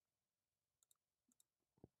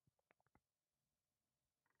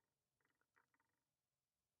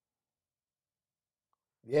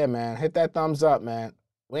 Yeah, man. Hit that thumbs up, man.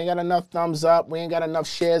 We ain't got enough thumbs up. We ain't got enough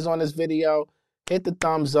shares on this video. Hit the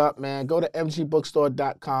thumbs up, man. Go to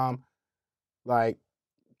mgbookstore.com. Like,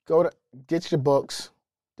 go to get your books.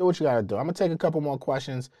 Do what you got to do. I'm going to take a couple more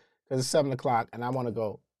questions because it's 7 o'clock and I want to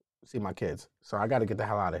go see my kids. So I got to get the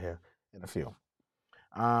hell out of here in a few.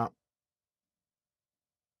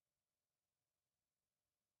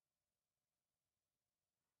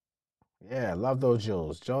 Yeah, love those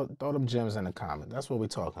jewels. Throw them gems in the comment. That's what we're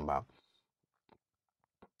talking about.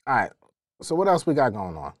 All right. So what else we got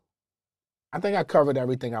going on? I think I covered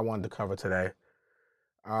everything I wanted to cover today.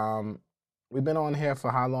 We've been on here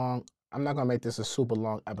for how long? I'm not going to make this a super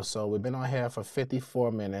long episode. We've been on here for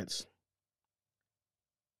 54 minutes.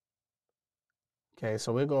 Okay,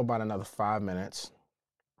 so we'll go about another 5 minutes.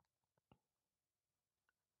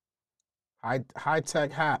 High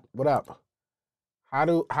Tech Hat, what up? How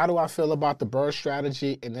do I feel about the bird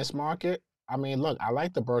strategy in this market? I mean, look, I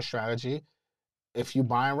like the bird strategy if you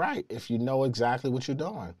buying right, if you know exactly what you're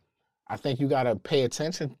doing. I think you got to pay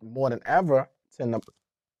attention more than ever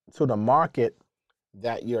to the market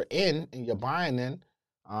that you're in and you're buying in,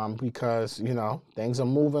 because things are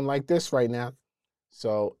moving like this right now.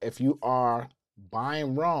 So if you are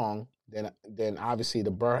buying wrong, then obviously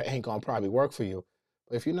the bird ain't gonna probably work for you.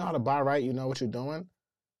 But if you know how to buy right, you know what you're doing,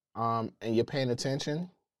 and you're paying attention,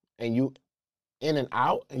 and you in and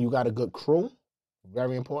out, and you got a good crew,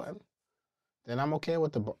 very important, then I'm okay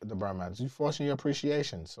with the bird match. You're forcing your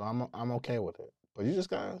appreciation, so I'm okay with it. But you just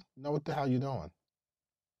gotta know what the hell you're doing.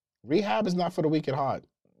 Rehab is not for the weak at heart.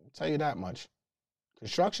 I'll tell you that much.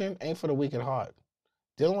 Construction ain't for the weak at heart.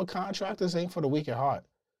 Dealing with contractors ain't for the weak at heart.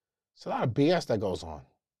 It's a lot of BS that goes on.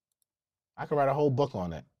 I could write a whole book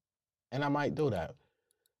on it, and I might do that.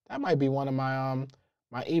 That might be one of my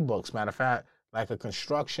my ebooks. Matter of fact, like a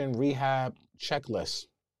construction rehab checklist.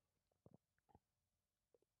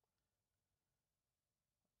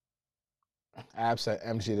 Abs at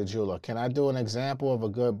MG the Jeweler. Can I do an example of a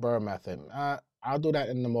good burr method? I'll do that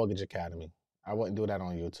in the Mortgage Academy. I wouldn't do that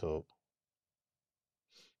on YouTube.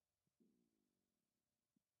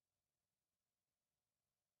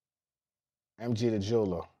 MG the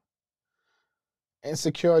Jeweler.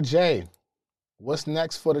 Insecure J. What's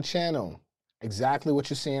next for the channel? Exactly what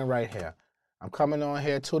you're seeing right here. I'm coming on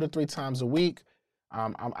here 2 to 3 times a week.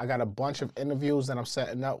 I got a bunch of interviews that I'm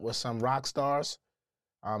setting up with some rock stars.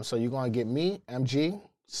 So you're going to get me, MG,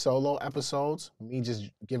 solo episodes, me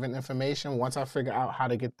just giving information. Once I figure out how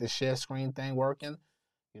to get this share screen thing working,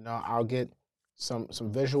 I'll get some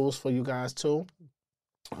visuals for you guys too.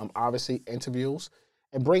 Obviously interviews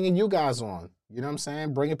and bringing you guys on. You know what I'm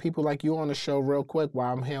saying? Bringing people like you on the show real quick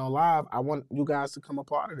while I'm here on live. I want you guys to come a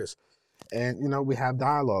part of this. And, we have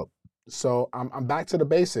dialogue. So I'm back to the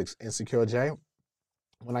basics, Insecure J.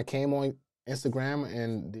 When I came on Instagram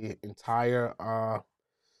and the entire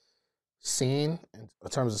scene in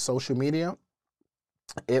terms of social media,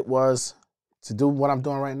 it was to do what I'm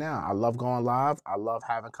doing right now. I love going live. I love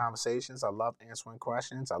having conversations. I love answering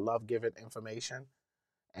questions. I love giving information.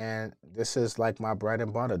 And this is like my bread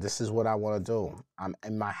and butter. This is what I want to do. I'm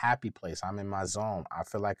in my happy place. I'm in my zone. I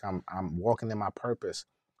feel like I'm walking in my purpose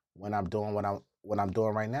when I'm doing what I'm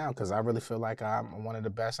doing right now, because I really feel like I'm one of the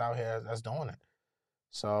best out here that's doing it.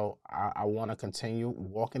 So I want to continue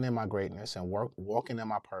walking in my greatness and walking in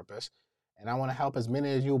my purpose. And I want to help as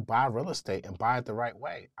many of you buy real estate and buy it the right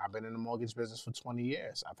way. I've been in the mortgage business for 20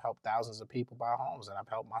 years. I've helped thousands of people buy homes, and I've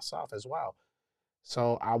helped myself as well.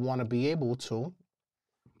 So I want to be able to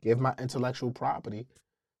give my intellectual property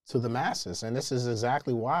to the masses. And this is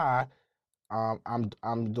exactly why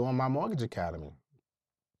I'm doing my Mortgage Academy.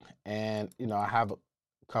 And, I have a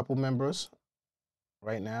couple members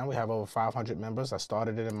right now. We have over 500 members. I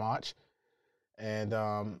started it in March. And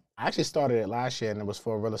I actually started it last year, and it was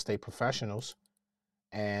for real estate professionals.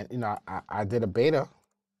 And, I did a beta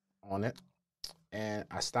on it, and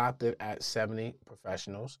I stopped it at 70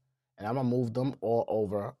 professionals. And I'm going to move them all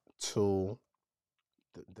over to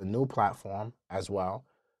the new platform as well.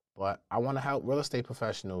 But I want to help real estate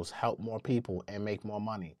professionals help more people and make more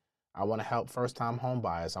money. I want to help first-time home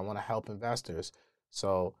buyers. I want to help investors.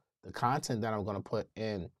 So the content that I'm going to put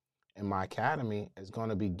in my academy is going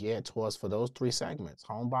to be geared towards for those 3 segments: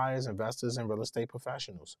 home buyers, investors, and real estate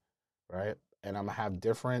professionals, right? And I'm going to have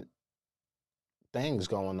different things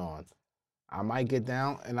going on. I might get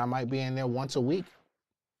down and I might be in there once a week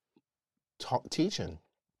teaching.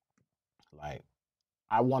 Like,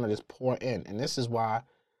 I want to just pour in. And this is why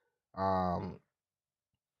Um,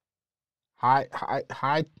 high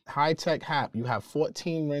tech Hap. You have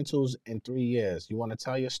 14 rentals in 3 years. You want to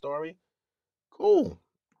tell your story? Cool.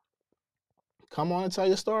 Come on and tell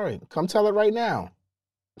your story. Come tell it right now.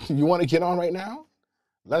 You want to get on right now?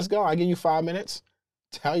 Let's go. I give you 5 minutes.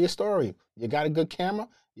 Tell your story. You got a good camera.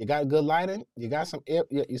 You got good lighting. You got some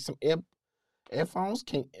earphones.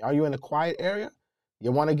 Are you in a quiet area?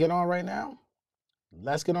 You want to get on right now?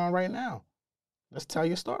 Let's get on right now. Let's tell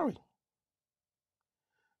your story.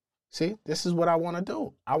 See, this is what I want to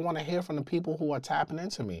do. I want to hear from the people who are tapping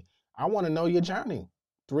into me. I want to know your journey.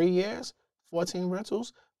 3 years, 14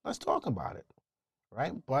 rentals. Let's talk about it,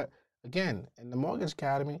 right? But again, in the Mortgage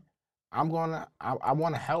Academy, I want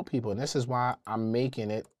to help people, and this is why I'm making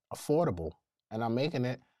it affordable. And I'm making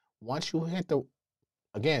it, once you hit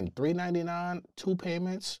again, $399, 2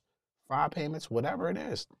 payments, 5 payments, whatever it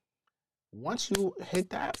is. Once you hit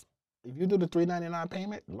that, if you do the $399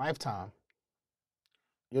 payment, lifetime.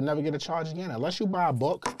 You'll never get a charge again unless you buy a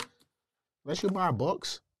book, unless you buy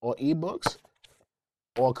books or ebooks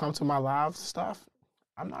or come to my live stuff.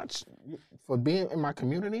 I'm not, for being in my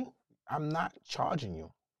community, I'm not charging you.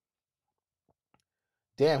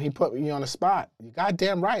 Damn, he put me on the spot. You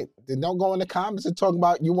goddamn right. Then don't go in the comments and talk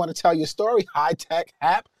about you want to tell your story, high tech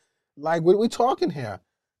Hap. Like, what are we talking here?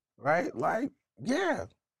 Right? Like, yeah,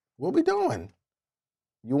 what we doing?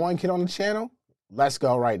 You want to get on the channel? Let's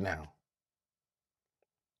go right now.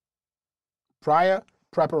 Prior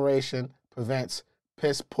preparation prevents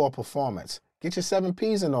piss poor performance. Get your 7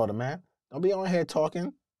 P's in order, man. Don't be on here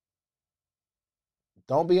talking.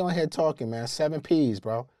 Don't be on here talking, man. 7 P's,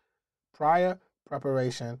 bro. Prior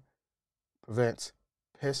preparation prevents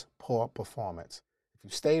piss poor performance. If you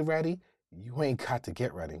stay ready, you ain't got to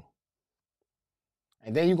get ready.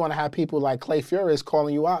 And then you're going to have people like Clay Furious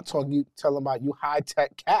calling you out, telling about you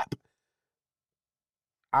high-tech Cap.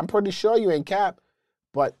 I'm pretty sure you ain't Cap,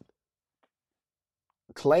 but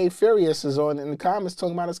Clay Furious is in the comments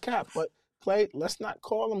talking about his Cap. But Clay, let's not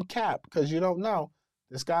call him Cap because you don't know.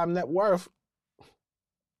 This guy's net worth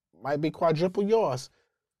might be quadruple yours.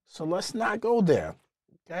 So let's not go there,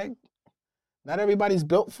 okay? Not everybody's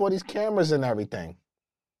built for these cameras and everything.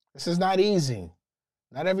 This is not easy.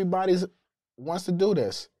 Not everybody wants to do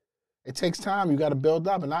this. It takes time. You got to build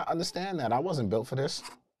up, and I understand that. I wasn't built for this.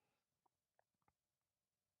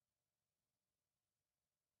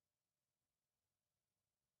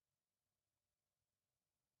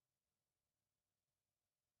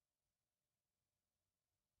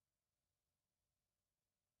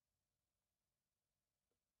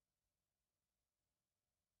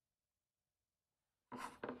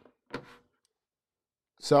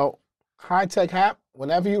 So, high tech Hap,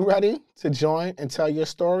 whenever you're ready to join and tell your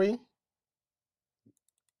story,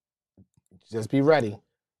 just be ready.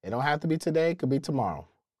 It don't have to be today. It could be tomorrow.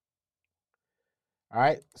 All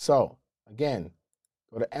right? So, again,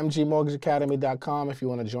 go to mgmortgageacademy.com if you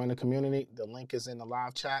want to join the community. The link is in the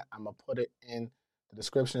live chat. I'm going to put it in the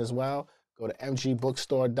description as well. Go to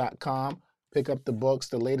mgbookstore.com. Pick up the books,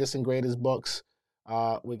 the latest and greatest books.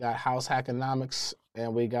 We got House Hackonomics,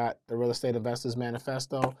 and we got the Real Estate Investors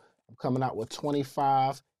Manifesto. I'm coming out with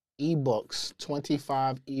 25 ebooks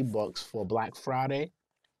for Black Friday.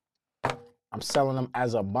 I'm selling them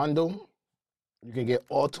as a bundle. You can get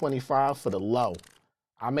all 25 for the low.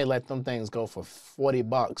 I may let them things go for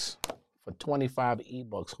 $40 for 25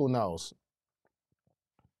 ebooks. Who knows?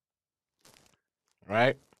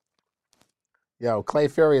 Right? Yo, Clay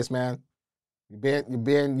Furious, man. You're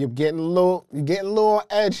getting a little on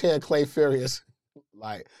edge here, Clay Furious.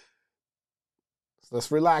 Like, let's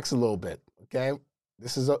relax a little bit, okay?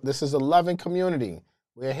 This is a loving community.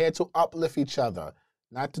 We're here to uplift each other,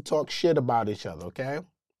 not to talk shit about each other, okay?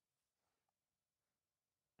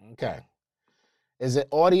 Okay. Is it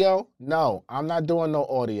audio? No, I'm not doing no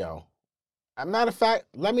audio. As a matter of fact,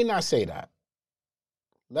 let me not say that.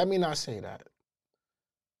 Let me not say that.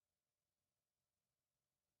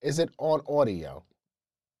 Is it on audio?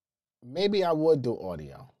 Maybe I would do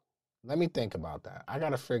audio. Let me think about that. I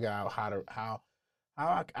gotta figure out how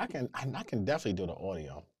I can definitely do the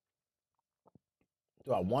audio.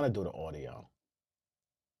 Do I want to do the audio?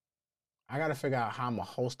 I gotta figure out how I'm gonna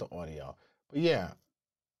host the audio. But yeah,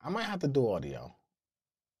 I might have to do audio.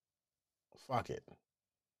 Fuck it.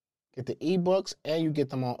 Get the ebooks and you get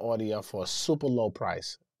them on audio for a super low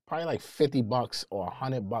price. Probably like $50 or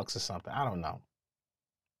 $100 or something. I don't know.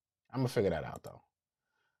 I'm gonna figure that out though.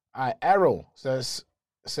 All right, Errol says,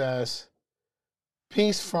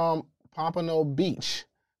 peace from Pompano Beach.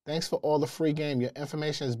 Thanks for all the free game. Your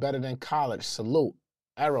information is better than college. Salute.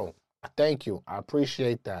 Errol, thank you. I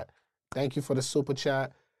appreciate that. Thank you for the super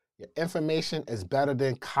chat. Your information is better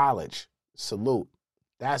than college. Salute.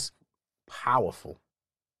 That's powerful.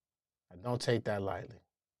 I don't take that lightly.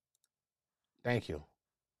 Thank you.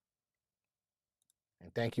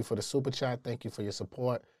 And thank you for the super chat. Thank you for your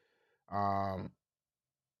support.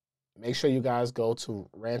 Make sure you guys go to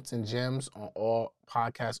Rants and Gems on all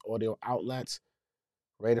podcast audio outlets.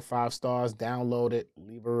 Rate it 5 stars. Download it.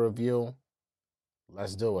 Leave a review.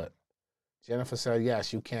 Let's do it. Jennifer said,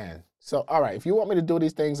 yes, you can. So, all right, if you want me to do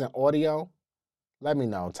these things in audio, let me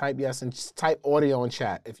know. Type yes and type audio in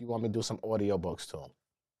chat if you want me to do some audio books too.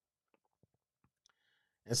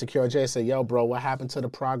 Insecure J said, yo, bro, what happened to the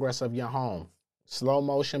progress of your home? Slow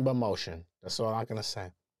motion, but motion. That's all I'm going to say.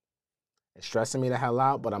 It's stressing me the hell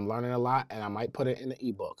out, but I'm learning a lot, and I might put it in the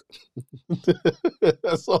ebook.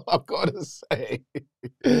 That's all I'm going to say.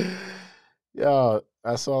 Yo,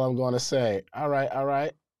 that's all I'm going to say. All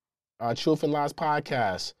right. Truth and Lies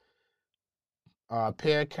podcast.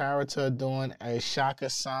 Pair character doing a shaka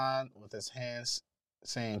sign with his hands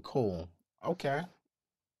saying cool. Okay.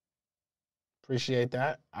 Appreciate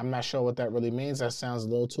that. I'm not sure what that really means. That sounds a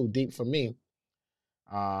little too deep for me.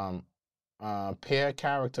 Pair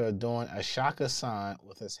character doing a shaka sign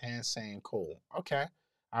with his hands saying cool. Okay.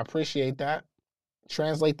 I appreciate that.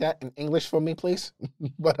 Translate that in English for me, please.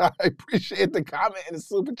 But I appreciate the comment in the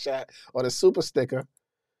super chat or the super sticker.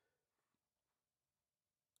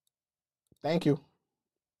 Thank you.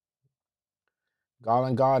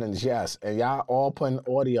 Garland Gardens, yes. And y'all all putting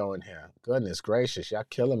audio in here. Goodness gracious. Y'all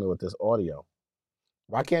killing me with this audio.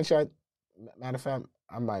 Why can't y'all? Matter of fact,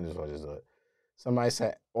 I might as well just do it. Somebody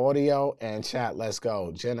said audio and chat. Let's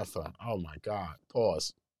go. Jennifer. Oh my God.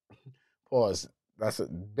 Pause. Pause. That's a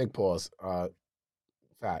big pause.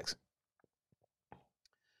 Facts.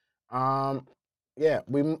 Yeah,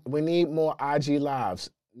 we need more IG lives.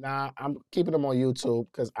 Nah, I'm keeping them on YouTube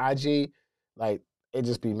because IG, like, it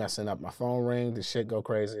just be messing up. My phone ring, the shit go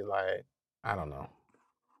crazy. Like, I don't know.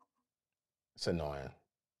 It's annoying.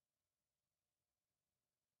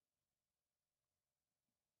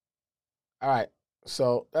 All right,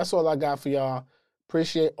 so that's all I got for y'all.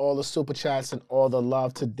 Appreciate all the super chats and all the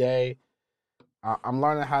love today. I'm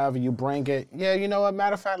learning however you bring it. Yeah, you know what?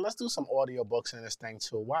 Matter of fact, let's do some audiobooks in this thing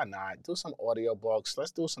too. Why not? Do some audiobooks.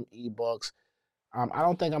 Let's do some ebooks. I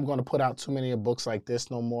don't think I'm going to put out too many books like this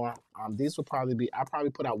no more. These will probably be, I'll probably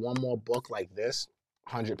put out one more book like this,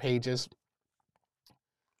 100 pages.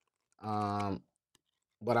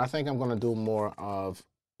 But I think I'm going to do more of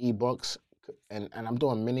ebooks, and I'm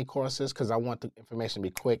doing mini courses because I want the information to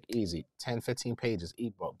be quick, easy. 10, 15 pages,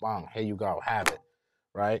 ebook, boom, here you go, have it,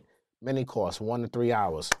 right? Mini course, 1 to 3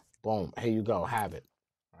 hours, boom, here you go, have it,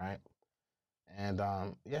 right? And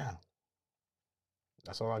yeah,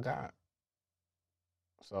 that's all I got.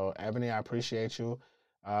 So, Ebony, I appreciate you.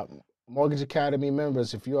 Mortgage Academy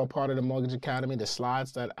members, if you are part of the Mortgage Academy, the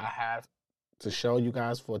slides that I have to show you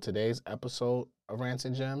guys for today's episode of Rants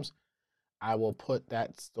and Gems, I will put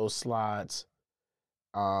those slides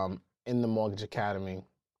in the Mortgage Academy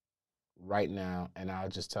right now, and I'll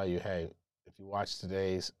just tell you, hey, if you watch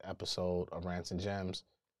today's episode of Rants and Gems,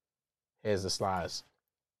 here's the slides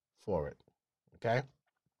for it, okay?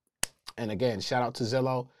 And again, shout out to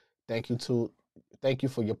Zillow. Thank you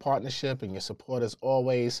for your partnership and your support as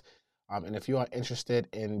always. And if you are interested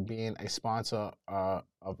in being a sponsor of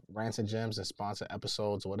Rants and Gems and sponsor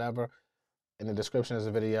episodes or whatever, in the description of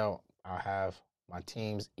the video, I'll have my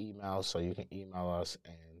team's email so you can email us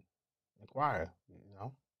and inquire. You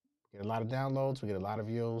know, get a lot of downloads, we get a lot of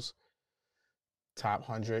views. Top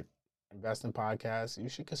 100 investing podcasts. You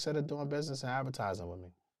should consider doing business and advertising with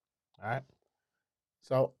me. All right.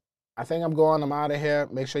 So I think I'm going. I'm out of here.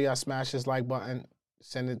 Make sure y'all smash this like button.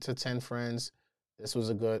 Send it to 10 friends. This was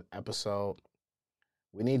a good episode.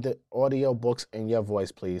 We need the audio books in your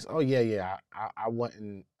voice, please. Oh yeah. I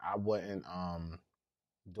wouldn't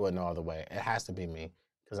do it no other way. It has to be me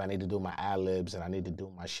because I need to do my ad-libs and I need to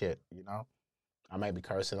do my shit, you know? I might be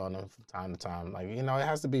cursing on them from time to time. Like, you know, it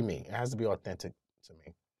has to be me. It has to be authentic to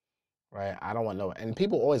me, right? I don't want no... And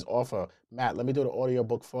people always offer, Matt, let me do the audio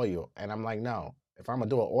book for you. And I'm like, no. If I'm going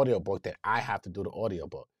to do an audio book, then I have to do the audio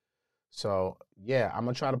book. So, yeah, I'm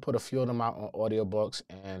going to try to put a few of them out on audiobooks.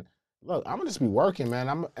 And look, I'm going to just be working, man.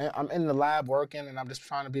 I'm in the lab working, and I'm just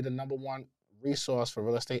trying to be the #1 resource for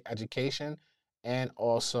real estate education and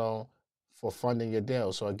also for funding your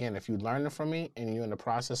deal. So, again, if you're learning from me and you're in the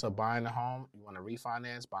process of buying a home, you want to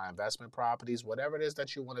refinance, buy investment properties, whatever it is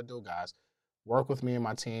that you want to do, guys, work with me and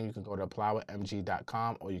my team. You can go to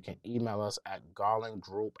applywithmg.com or you can email us at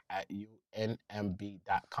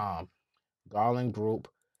garlandgroup@unmb.com. Garland Group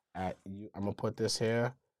I'm going to put this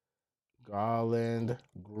here. Garland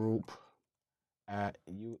Group at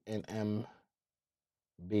unmb.com.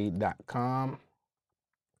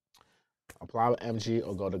 Apply with MG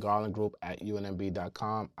or go to Garland Group at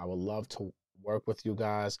unmb.com. I would love to work with you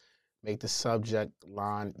guys. Make the subject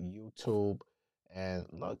line YouTube and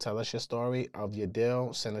look, tell us your story of your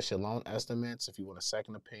deal. Send us your loan estimates if you want a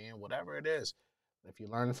second opinion, whatever it is. If you're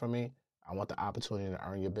learning from me, I want the opportunity to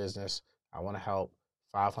earn your business. I want to help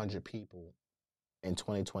 500 people in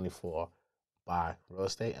 2024 buy real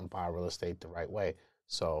estate and buy real estate the right way.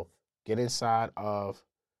 So get inside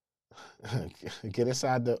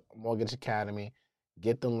the Mortgage Academy,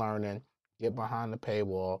 get the learning, get behind the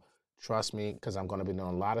paywall. Trust me, because I'm going to be doing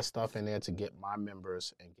a lot of stuff in there to get my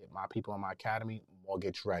members and get my people in my academy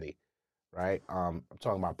mortgage ready, right? I'm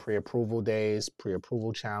talking about pre-approval days,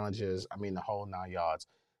 pre-approval challenges. I mean, the whole 9 yards.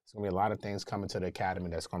 There's going to be a lot of things coming to the academy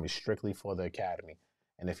that's going to be strictly for the academy.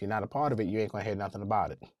 And if you're not a part of it, you ain't going to hear nothing about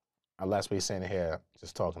it, unless we're sitting here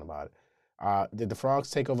just talking about it. Did the frogs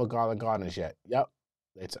take over Garland Gardens yet? Yep.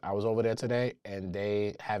 I was over there today, and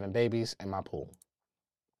they having babies in my pool.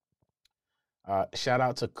 Shout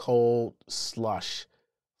out to Cold Slush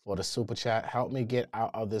for the super chat. Help me get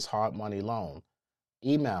out of this hard money loan.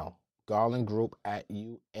 Email garlandgroup at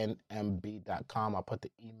unmb.com. I put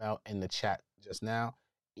the email in the chat just now.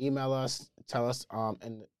 Email us. Tell us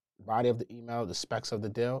in the body of the email the specs of the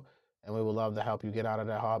deal, and we would love to help you get out of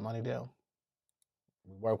that hard money deal.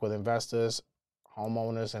 We work with investors,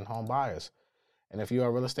 homeowners, and home buyers. And if you're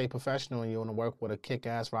a real estate professional and you want to work with a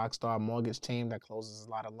kick-ass rockstar mortgage team that closes a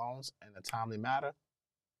lot of loans in a timely manner,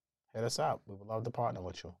 hit us up. We would love to partner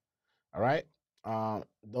with you. All right?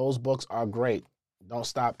 Those books are great. Don't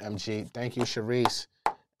stop, MG. Thank you, Sharice.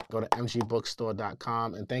 Go to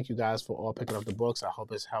mgbookstore.com. And thank you guys for all picking up the books. I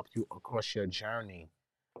hope it's helped you across your journey.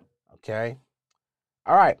 Okay?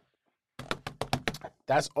 All right.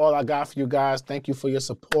 That's all I got for you guys. Thank you for your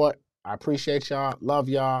support. I appreciate y'all. Love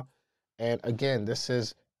y'all. And again, this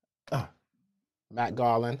is Matt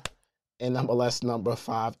Garland, NMLS number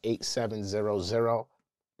 58700,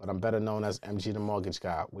 but I'm better known as MG the Mortgage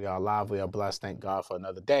Guy. We are live. We are blessed. Thank God for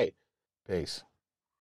another day. Peace.